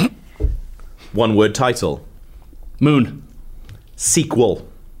 One word title. Moon. Sequel.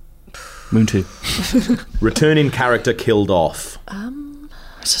 Moon 2. Returning character killed off.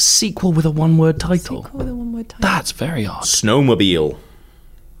 It's a sequel with a one-word title. With a one-word title. That's very odd. Snowmobile.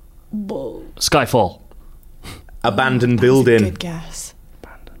 Skyfall. Abandoned building. Good guess.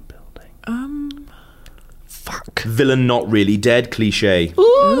 Abandoned building. Fuck. Villain not really dead cliche.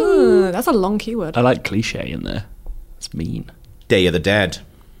 Ooh, that's a long keyword. I like cliche in there. It's mean. Day of the Dead.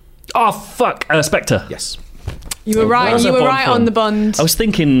 Oh fuck! Spectre. Yes. You were right. was You a were Bond right film. on the Bond. I was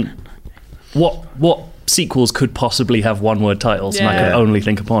thinking, what sequels could possibly have one-word titles, and I Yeah. could only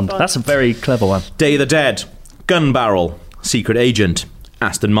think of Bond. That's a very clever one. Day of the Dead. Gun Barrel. Secret Agent.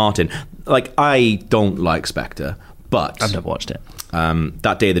 Aston Martin. Like, I don't like Spectre, but I've never watched it.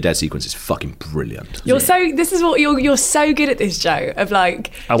 that Day of the Dead sequence is fucking brilliant. This is what you're so good at this, Joe. Of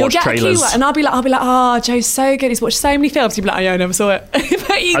like, I you'll watch get trailers. a keyword, and I'll be like, oh, Joe's so good. He's watched so many films. You'll be like, oh yeah, I never saw it.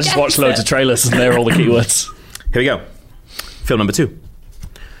 But you I just get watched loads it. of trailers, and they're all the keywords. Here we go. Film number 2.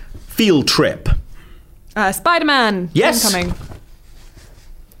 Field Trip. Spider-Man. Yes. Homecoming.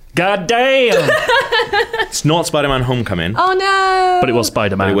 God damn! It's not Spider-Man Homecoming, Oh no. But it was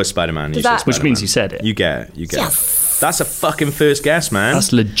Spider-Man. but it was Spider-Man. You said that- Which Spider-Man. means you said it. You get it. You get it. That's a fucking first guess, man.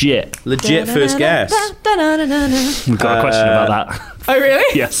 That's legit. Legit first guess. We've got a question about that. Oh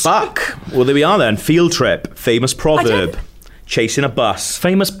really? Yes. Fuck. Well, there we are then. Field Trip. Famous proverb. Chasing a bus.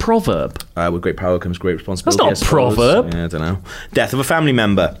 Famous proverb. With great power comes great responsibility. That's not I a suppose. proverb. Yeah, I don't know. Death of a family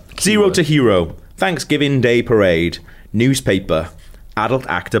member. Zero to hero. Thanksgiving Day parade. Newspaper. Adult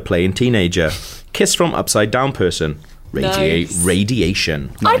actor playing teenager. Kiss from upside down person. Nice.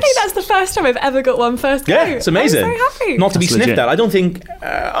 Radiation. I think that's the first time I've ever got one first go. Yeah, it's amazing. I'm so happy. Not to be That's sniffed legit. at. I don't think.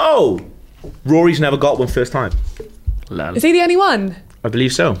 Rory's never got one first time. Lol. Is he the only one? I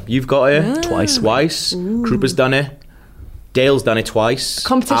believe so. You've got it Twice. Twice. Krupa's done it. Dale's done it twice.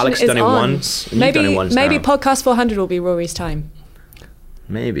 Competition Alex is done it on. once. And you've done it once Maybe now. podcast 400 will be Rory's time.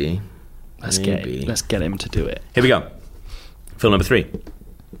 Maybe. Let's Maybe. get him to do it. Here we go. Film number 3.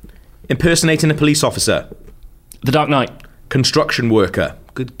 Impersonating a police officer. The Dark Knight. Construction worker.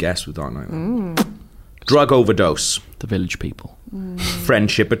 Good guess with Dark Knight. Drug overdose. The Village People.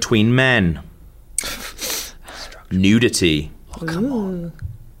 Friendship between men. Nudity. Oh, come on.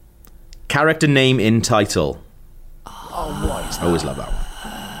 Character name in title. I always love that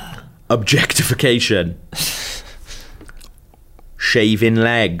one. Objectification. Shaving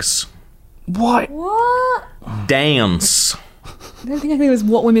legs. What? What? Dance. I don't think it was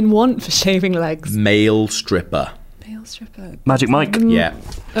what women want for shaving legs. Male stripper. Male stripper. Magic Mike. Yeah.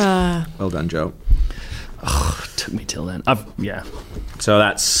 Well done, Joe. Took me till then. Yeah. So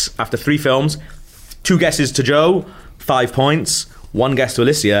that's after 3 films, 2 guesses to Joe, 5 points. 1 guess to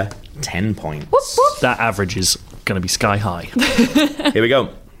Alicia, 10 points. That average is going to be sky high. Here we go.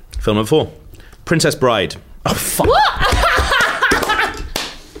 Film number 4. Princess Bride. Oh, fuck.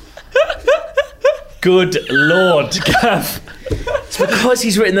 Good Lord, Gav. It's because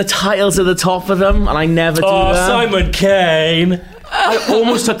he's written the titles at the top of them, and I never do Oh, that. Simon Kane. I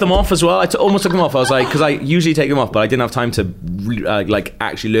almost took them off as well. Almost took them off. I was like, because I usually take them off, but I didn't have time to like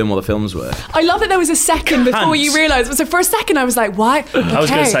actually learn what the films were. I love that there was a second before Pants. you realised. So for a second, I was like, "Why?" I was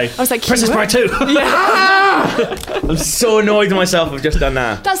going to say, I was like, Princess Bride 2. I'm so annoyed with myself. I've just done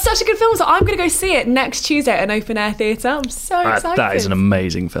that. That's such a good film. So I'm going to go see it next Tuesday at an open air theatre. I'm so excited. That is an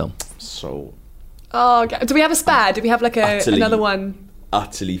amazing film. So Oh, okay. Do we have a spare? Do we have like another one?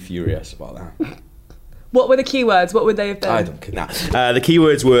 utterly furious about that. What were the keywords? What would they have been? I don't care. Nah. The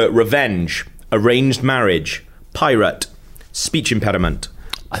keywords were revenge, arranged marriage, pirate, speech impediment,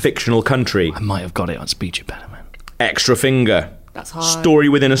 fictional country, I might have got it on speech impediment. extra finger, That's hard. story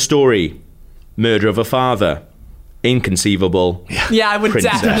within a story, murder of a father, inconceivable. Yeah, I would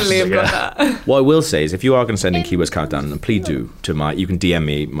Princess. definitely have got that. What I will say is, if you are going to send in keywords countdown, and please do to my. You can DM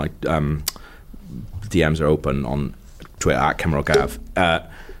me. My DMs are open on Twitter at CameronGav.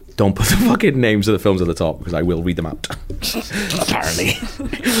 Don't put the fucking names of the films at the top because I will read them out. Apparently.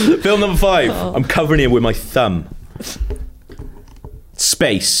 Film number 5. I'm covering it with my thumb.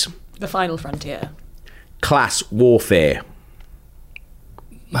 Space. The Final Frontier. Class warfare.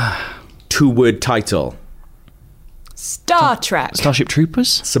 2-word title. Star Trek. Starship Troopers?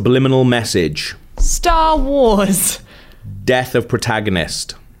 Subliminal message. Star Wars. Death of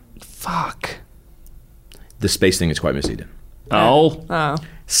protagonist. Fuck. The space thing is quite misleading. Oh. Oh.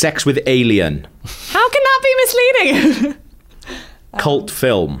 Sex with alien. How can that be misleading? Cult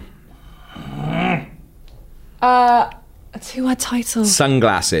film. A 2-word title.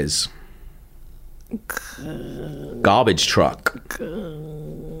 Sunglasses. Garbage truck.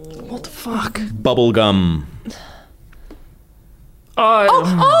 What the fuck? Bubblegum.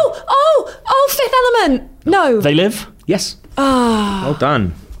 Oh, Fifth Element. No. They Live? Yes. Well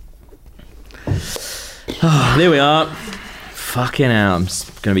done. There we are. Fucking hell. I'm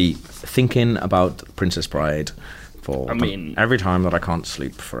going to be thinking about Princess Bride for every time that I can't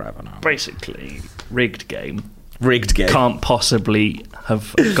sleep forever now. Basically, rigged game. Rigged game. Can't possibly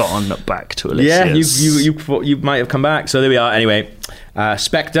have gotten back to Alicia's. Yeah, you might have come back. So there we are. Anyway,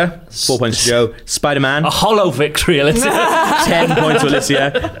 Spectre, 4 points to Joe. Spider-Man, A hollow victory, Alicia. 10 points to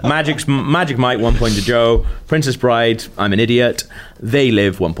Alicia. Magic Mike, 1 point to Joe. Princess Bride, I'm an idiot. They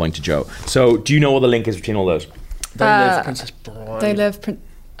Live, 1 point to Joe. So do you know what the link is between all those? They Live, Princess Bride. They Live.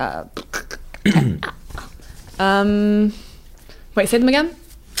 Wait, say them again.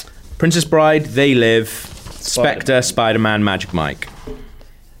 Princess Bride, They Live, Spectre, Spider-Man, Magic Mike.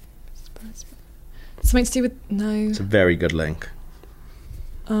 Something to do with It's a very good link.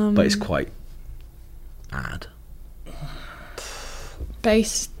 But it's quite bad.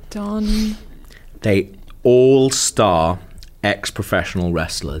 based on. They all star ex-professional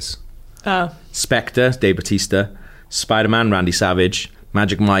wrestlers. Oh, Spectre, Dave Bautista. Spider-Man, Randy Savage.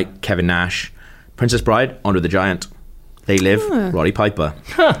 Magic Mike, Kevin Nash. Princess Bride, Andre the Giant. They Live, Roddy Piper.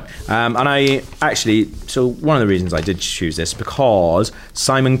 And I actually, so one of the reasons I did choose this because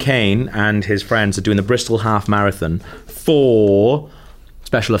Simon Kane and his friends are doing the Bristol Half Marathon for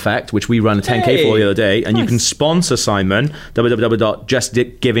Special Effect, which we run a 10k for the other day, and you can sponsor Simon,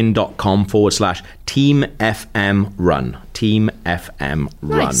 www.justgiving.com/Team FM Run. Team FM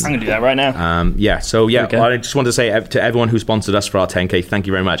Run. I'm going to do that right now. I just want to say to everyone who sponsored us for our 10k, thank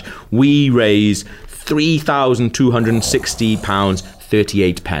you very much. We raised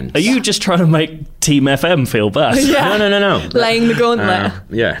 £3,260.38 pence. Are you just trying to make Team FM feel bad? yeah. No. Laying the gauntlet.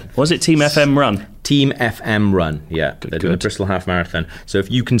 Yeah. Was it Team FM Run? Team FM Run, yeah. They're doing the Bristol Half Marathon. So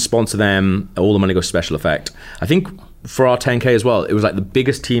if you can sponsor them, all the money goes to Special Effect. I think for our 10k as well, it was like the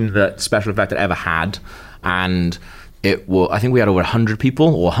biggest team that Special Effect had ever had, and it was, I think we had over 100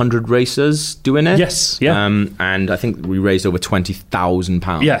 people or 100 racers doing it. Yes, yeah. And I think we raised over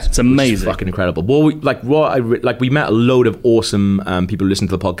 £20,000. Yeah, it's which amazing. is fucking incredible. Well, we met a load of awesome people who listen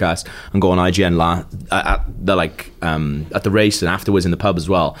to the podcast and go on IGN at the race and afterwards in the pub as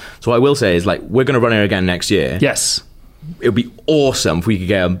well. So what I will say is, like, we're going to run it again next year. Yes. It would be awesome if we could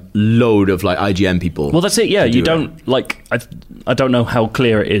get a load of like IGN people. Well, that's it. Yeah, you don't I don't know how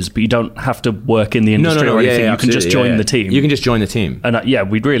clear it is, but you don't have to work in the industry or anything. You can just join the team. You can just join the team. And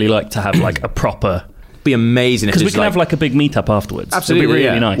we'd really like to have like a proper. Be amazing because we can have like a big meetup afterwards. Absolutely, it'd be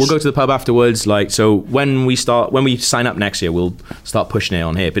really nice. We'll go to the pub afterwards. So when we sign up next year, we'll start pushing it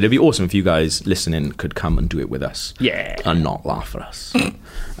on here. But it'd be awesome if you guys listening could come and do it with us. Yeah, and not laugh at us.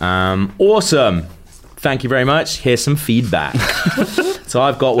 Awesome. Thank you very much. Here's some feedback. So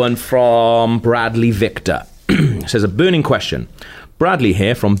I've got one from Bradley Victor. It says, a burning question. Bradley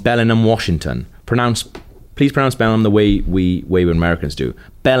here from Bellingham, Washington. Please pronounce Bellingham the way we Americans do.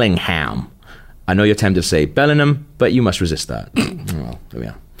 Bellingham. I know you're tempted to say Bellingham, but you must resist that. Well, there we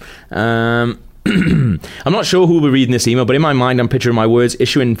are. I'm not sure who will be reading this email, but in my mind, I'm picturing my words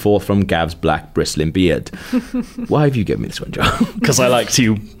issuing forth from Gav's black bristling beard. Why have you given me this one, Joe? Because I liked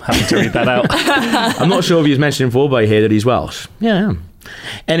you having to read that out. I'm not sure if he's mentioned before, but I hear that he's Welsh. Yeah, I am.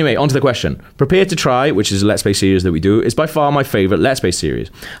 Anyway, on to the question. Prepare to Try, which is a Let's Play series that we do, is by far my favourite Let's Play series.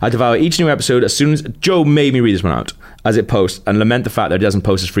 I devour each new episode as soon as Joe made me read this one out, as it posts, and lament the fact that it doesn't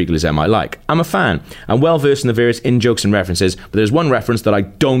post as frequently as I might like. I'm a fan. I'm well versed in the various in-jokes and references, but there's one reference that I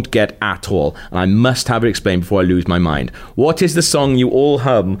don't get at all, and I must have it explained before I lose my mind. What is the song you all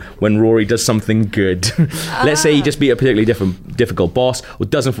hum when Rory does something good? Let's say he just beat a particularly difficult boss, or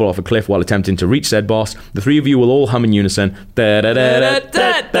doesn't fall off a cliff while attempting to reach said boss. The three of you will all hum in unison,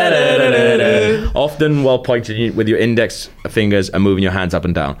 often while pointing with your index fingers and moving your hands up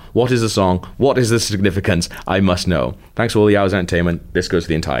and down. What is the song? What is the significance? I must know. Thanks for all the hours of entertainment. This goes to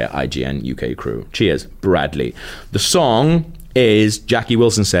the entire IGN UK crew. Cheers, Bradley. The song is Jackie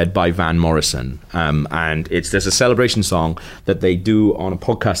Wilson Said by Van Morrison, and there's a celebration song that they do on a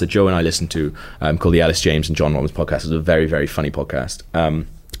podcast that Joe and I listen to called the Alice James and John Robbins podcast. It's a very, very funny podcast.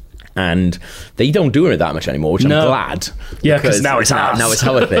 And they don't do it that much anymore, which I'm glad. Yeah, because now it's ours. Now it's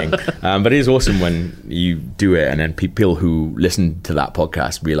our thing. But it is awesome when you do it and then people who listen to that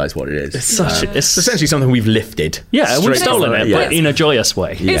podcast realise what it is. It's essentially something we've lifted. Yeah, we've stolen it, but Yeah. in a joyous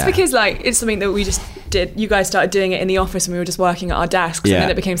way. Yeah. It's because it's something that we just did. You guys started doing it in the office when we were just working at our desks, Yeah. and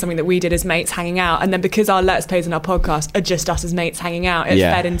then it became something that we did as mates hanging out. And then because our Let's Plays and our podcast are just us as mates hanging out, it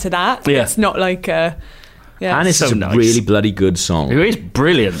Yeah. fed into that. Yeah. It's not like a... Yeah. And it's So a nice. really bloody good song. It is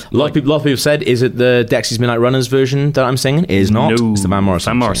brilliant. A lot of people have said, is it the Dexys Midnight Runners version that I'm singing? It is not. No. It's the Van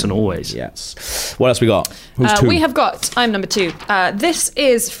Morrison. Van Morrison singing. always. Yes. What else we got? Who's two? We have got, I'm number 2. This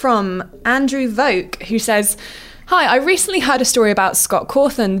is from Andrew Voke, who says, "Hi, I recently heard a story about Scott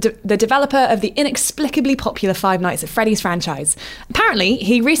Cawthon, the developer of the inexplicably popular Five Nights at Freddy's franchise. Apparently,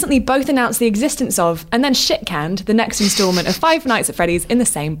 he recently both announced the existence of and then shit-canned the next instalment of Five Nights at Freddy's in the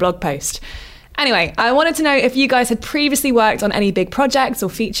same blog post. Anyway, I wanted to know if you guys had previously worked on any big projects or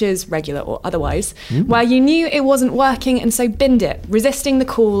features, regular or otherwise, where you knew it wasn't working and so binned it, resisting the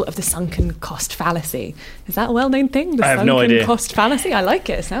call of the sunken cost fallacy." Is that a well-known thing? The I have sunken no idea. cost fallacy? I like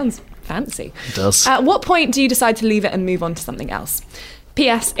it. It sounds fancy. It does. At what point do you decide to leave it and move on to something else?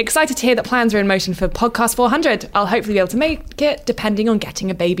 P.S. Excited to hear that plans are in motion for podcast 400. I'll hopefully be able to make it, depending on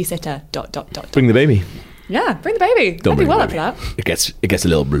getting a babysitter. ... Bring the baby. Yeah, bring the baby. Don't I'd be bring well the up baby. for that. It gets a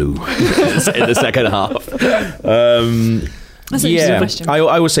little blue in the second half. That's an interesting question.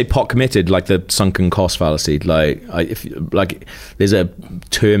 I would say pot committed, like the sunken cost fallacy. If there's a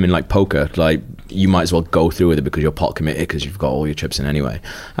term in like poker, like you might as well go through with it because you're pot committed because you've got all your chips in anyway.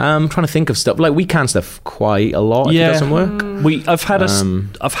 I'm trying to think of stuff like we can stuff quite a lot. If it doesn't work. I've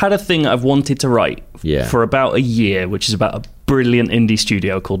had a thing I've wanted to write for about a year, which is about a brilliant indie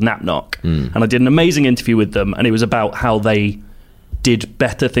studio called Nap Knock, and I did an amazing interview with them, and it was about how they did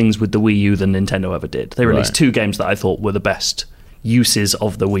better things with the Wii U than Nintendo ever did. They released 2 games that I thought were the best uses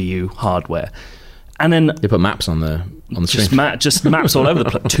of the Wii U hardware, and then They put maps on the screen. just maps all over the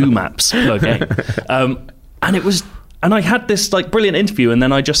place, 2 maps per game, and I had this like brilliant interview, and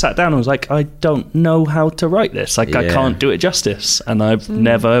then I just sat down and was like, I don't know how to write this. Like I can't do it justice, and I've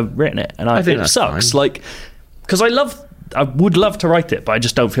never written it, and I think it sucks. fine. Like because I would love to write it, but I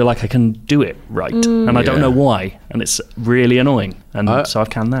just don't feel like I can do it right, and I don't know why, and it's really annoying, and so I've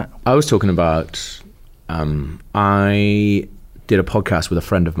canned that. I was talking about. I did a podcast with a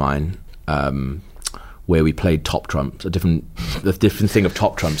friend of mine where we played top trumps, the different thing of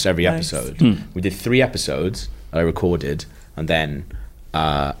top trumps every Nice. episode. We did 3 episodes that I recorded, and then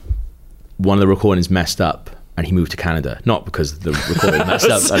one of the recordings messed up. And he moved to Canada, not because the recording messed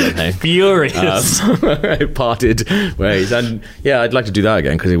up. I don't know. Furious. Parted ways, and I'd like to do that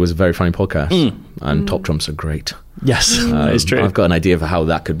again because it was a very funny podcast. And top trumps are great. Yes, that is true. I've got an idea of how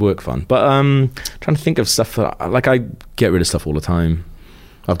that could work fun, but trying to think of stuff that, like I get rid of stuff all the time.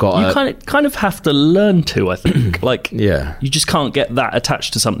 I've got You kind of have to learn to, I think. Like, Yeah. you just can't get that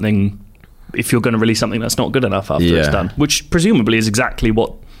attached to something if you're going to release something that's not good enough after it's done. Which presumably is exactly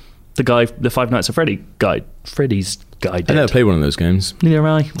what the Five Nights at Freddy's guy did. I never played one of those games. Neither am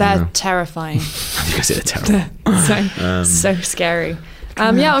I. They're terrifying. You guys did terrible. so scary.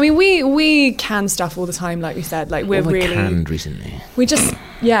 I mean, we can stuff all the time, like we said. Like we're What have I really, canned recently. we just,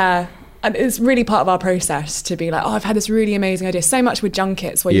 and it's really part of our process to be like, I've had this really amazing idea. So much with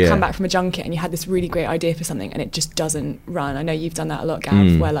junkets, where you come back from a junket and you had this really great idea for something and it just doesn't run. I know you've done that a lot,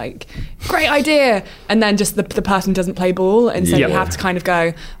 Gav, where like, great idea, and then just the person doesn't play ball, and so you have to kind of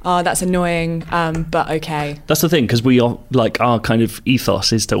go, oh, that's annoying, but okay. That's the thing, because we are like, our kind of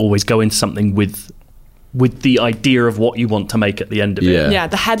ethos is to always go into something with with the idea of what you want to make at the end of Yeah. it. Yeah,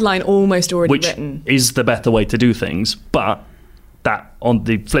 the headline almost already Which written. is the better way to do things. But that, on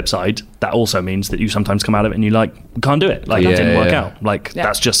the flip side, that also means that you sometimes come out of it and you're like, we can't do it. Like, Yeah, it didn't work yeah. out. Like, Yeah.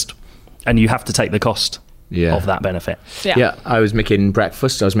 that's just... And you have to take the cost Yeah. of that benefit. Yeah, I was making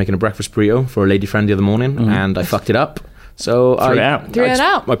breakfast. I was making a breakfast burrito for a lady friend the other morning, and I fucked it up. So Threw it out. Threw it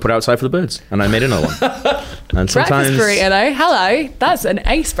out. I put it outside for the birds, and I made another one. And sometimes, Breakfast burrito, though. Hello. That's an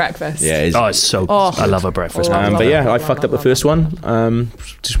ace breakfast. yeah, it's, Oh, it's so... Oh. I love a breakfast. Oh, burrito. but yeah, I love, fucked up the love, first one.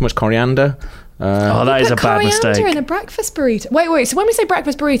 Too much coriander. Oh, that is a Put bad coriander mistake. in a breakfast burrito. Wait. So when we say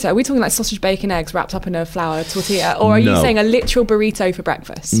breakfast burrito, are we talking like sausage, bacon, eggs wrapped up in a flour tortilla, or are you No. saying a literal burrito for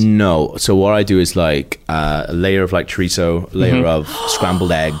breakfast? No, so what I do is like a layer of like chorizo, a layer of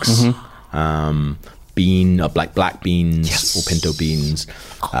scrambled eggs, black beans or pinto beans,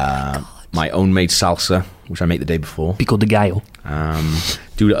 my own made salsa, which I make the day before. Pico de gallo.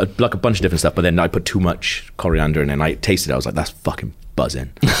 Do like a bunch of different stuff, but then I put too much coriander in, and I tasted it. I was like, that's fucking buzzing.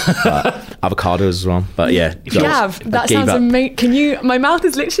 Avocados as well, but yeah. Gav, I that gave sounds up. amazing. Can you? My mouth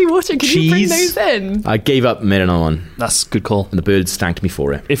is literally watering. Can you bring Cheese. those in? I gave up, made another one, That's a good call. and the birds thanked me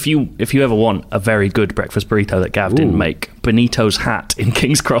for it. If you ever want a very good breakfast burrito that Gav didn't Ooh. make, Benito's Hat in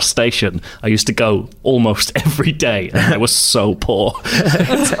King's Cross Station, I used to go almost every day, and I was so poor.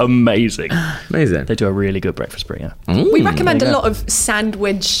 It's amazing. Amazing. They do a really good breakfast burrito. We recommend there a you lot of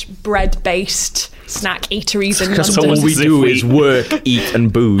sandwich bread-based snack eateries in Because London. all we As if do we- is work, eat,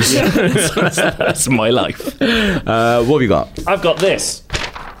 and booze. That's my life. What have you got? I've got this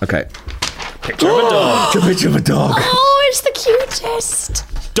Okay. picture of a dog. Picture of a dog. Oh, it's the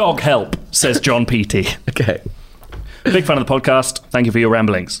cutest. Dog help, says John Peaty. Okay. Big fan of the podcast. Thank you for your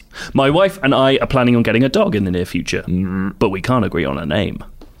ramblings. My wife and I are planning on getting a dog in the near future, but we can't agree on a name.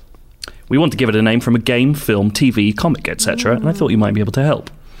 We want to give it a name from a game, film, TV, comic, etc., and I thought you might be able to help.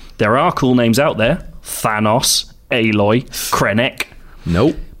 There are cool names out there. Thanos, Aloy, Krennic.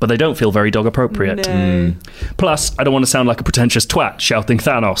 Nope. But they don't feel very dog appropriate. No. Plus, I don't want to sound like a pretentious twat shouting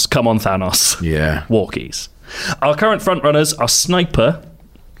Thanos, come on Thanos. Yeah. Walkies. Our current frontrunners are Sniper,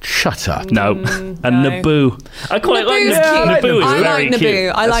 Shut up. no, and Naboo. I quite like Naboo's Naboo. cute. Naboo is I very like Naboo.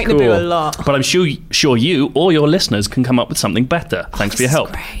 cute. I like That's Naboo a cool. lot. But I'm sure you or your listeners can come up with something better. Thanks for your this is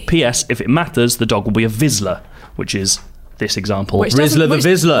help. great. P.S. If it matters, the dog will be a Vizsla, which is this example. Which doesn't- Rizzler the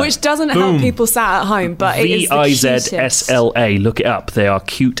Vizsla. Which doesn't Boom. help people sat at home, but it is the cutest. VIZSLA. Look it up. They are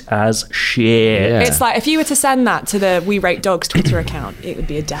cute as shit. Yeah. It's like if you were to send that to the We Rate Dogs Twitter account, it would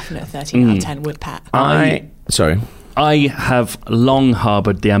be a definite 13 out of 10 would pet. Sorry. I have long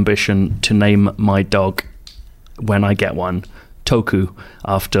harboured the ambition to name my dog, when I get one, Toku,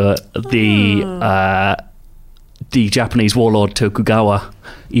 after the Japanese warlord Tokugawa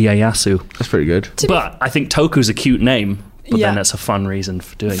Ieyasu. That's pretty good. But I think Toku's a cute name, but Yeah. then that's a fun reason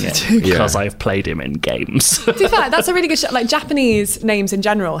for doing it because I've played him in games. To be fair, that's a really good show. Like Japanese names in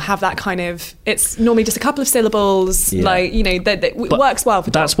general have that kind of. It's normally just a couple of syllables. Yeah. Like that it But works well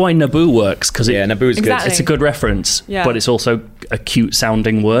for. That's why Naboo works because Yeah, Naboo's Exactly. it's a good reference, Yeah. but it's also a cute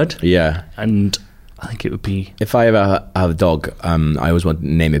sounding word, good. Yeah. and I think it would be. If I ever have a dog, I always want to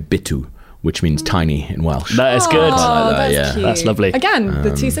name it Bitu, which means tiny in Welsh. That is good. Oh, that, that's yeah. cute. That's lovely. Again,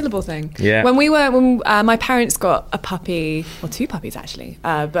 the two-syllable thing. yeah. When my parents got a puppy, well, two puppies actually,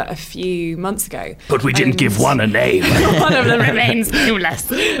 but a few months ago. But we didn't give And one a name. one of them remains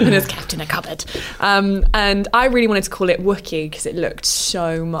nameless and is kept in a cupboard. And I really wanted to call it Wookie because it looked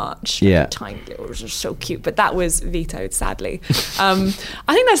so much Yeah. like tiny little, it was just so cute. But that was vetoed, sadly. I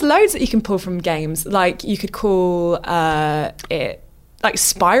think there's loads that you can pull from games. Like you could call it. Like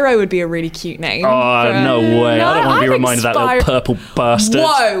Spyro would be a really cute name. Oh, no way. I don't want to be think reminded of that little purple bastard.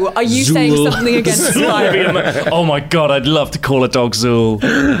 Whoa, are you saying Zool. something against Zool would be Spyro? ama- oh my god, I'd love to call a dog Zool.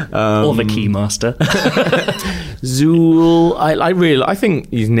 Or the Keymaster. Zool. I think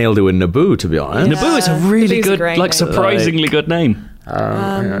he's nailed it with Naboo, to be honest. Naboo is a really Naboo's a good, great like name. surprisingly good name.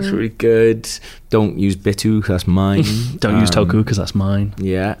 I think that's really good. Don't use Bitu, 'cause that's mine. Don't use Toku because that's mine.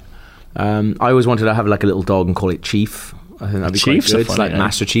 Yeah. I always wanted to have like a little dog and call it Chief. I think that'd be Chief's a quite good. It's funny like name.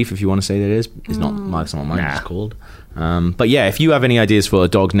 Master Chief, if you want to say that it is. It's not that's not mine, Nah. it's called. But yeah, if you have any ideas for a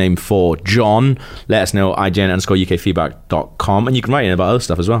dog name for John, let us know. IGN_UKfeedback.com, and you can write in about other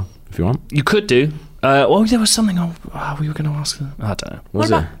stuff as well if you want. You could do. Well, there was something we were going to ask. I don't know. What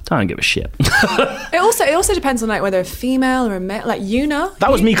was about- it? Don't give a shit. It also depends on like whether a female or a male. Like Una.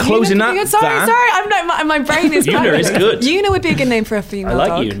 That was me closing Una could be that- good. Sorry, that. sorry. I'm not. My brain is. Una is good. Una would be a good name for a female I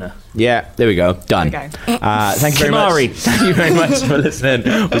like dog. Una. Yeah, there we go. Done. There we Thank you very Kimari. much. Thank you very much for listening.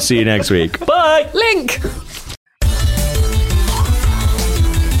 We'll see you next week. Bye. Link.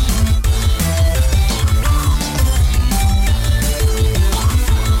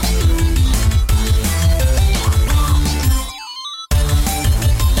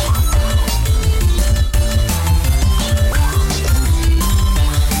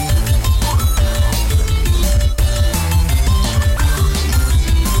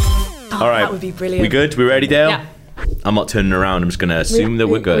 would be brilliant. We good? We ready, Dale? Yeah. I'm not turning around. I'm just going to assume that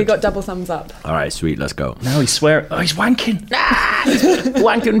we're good. We got double thumbs up. All right, sweet. Let's go. Now he's swearing. Oh, he's wanking.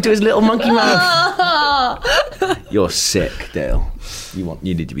 Wanked into his little monkey mouth. You're sick, Dale. You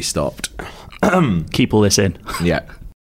need to be stopped. Keep all this in. Yeah.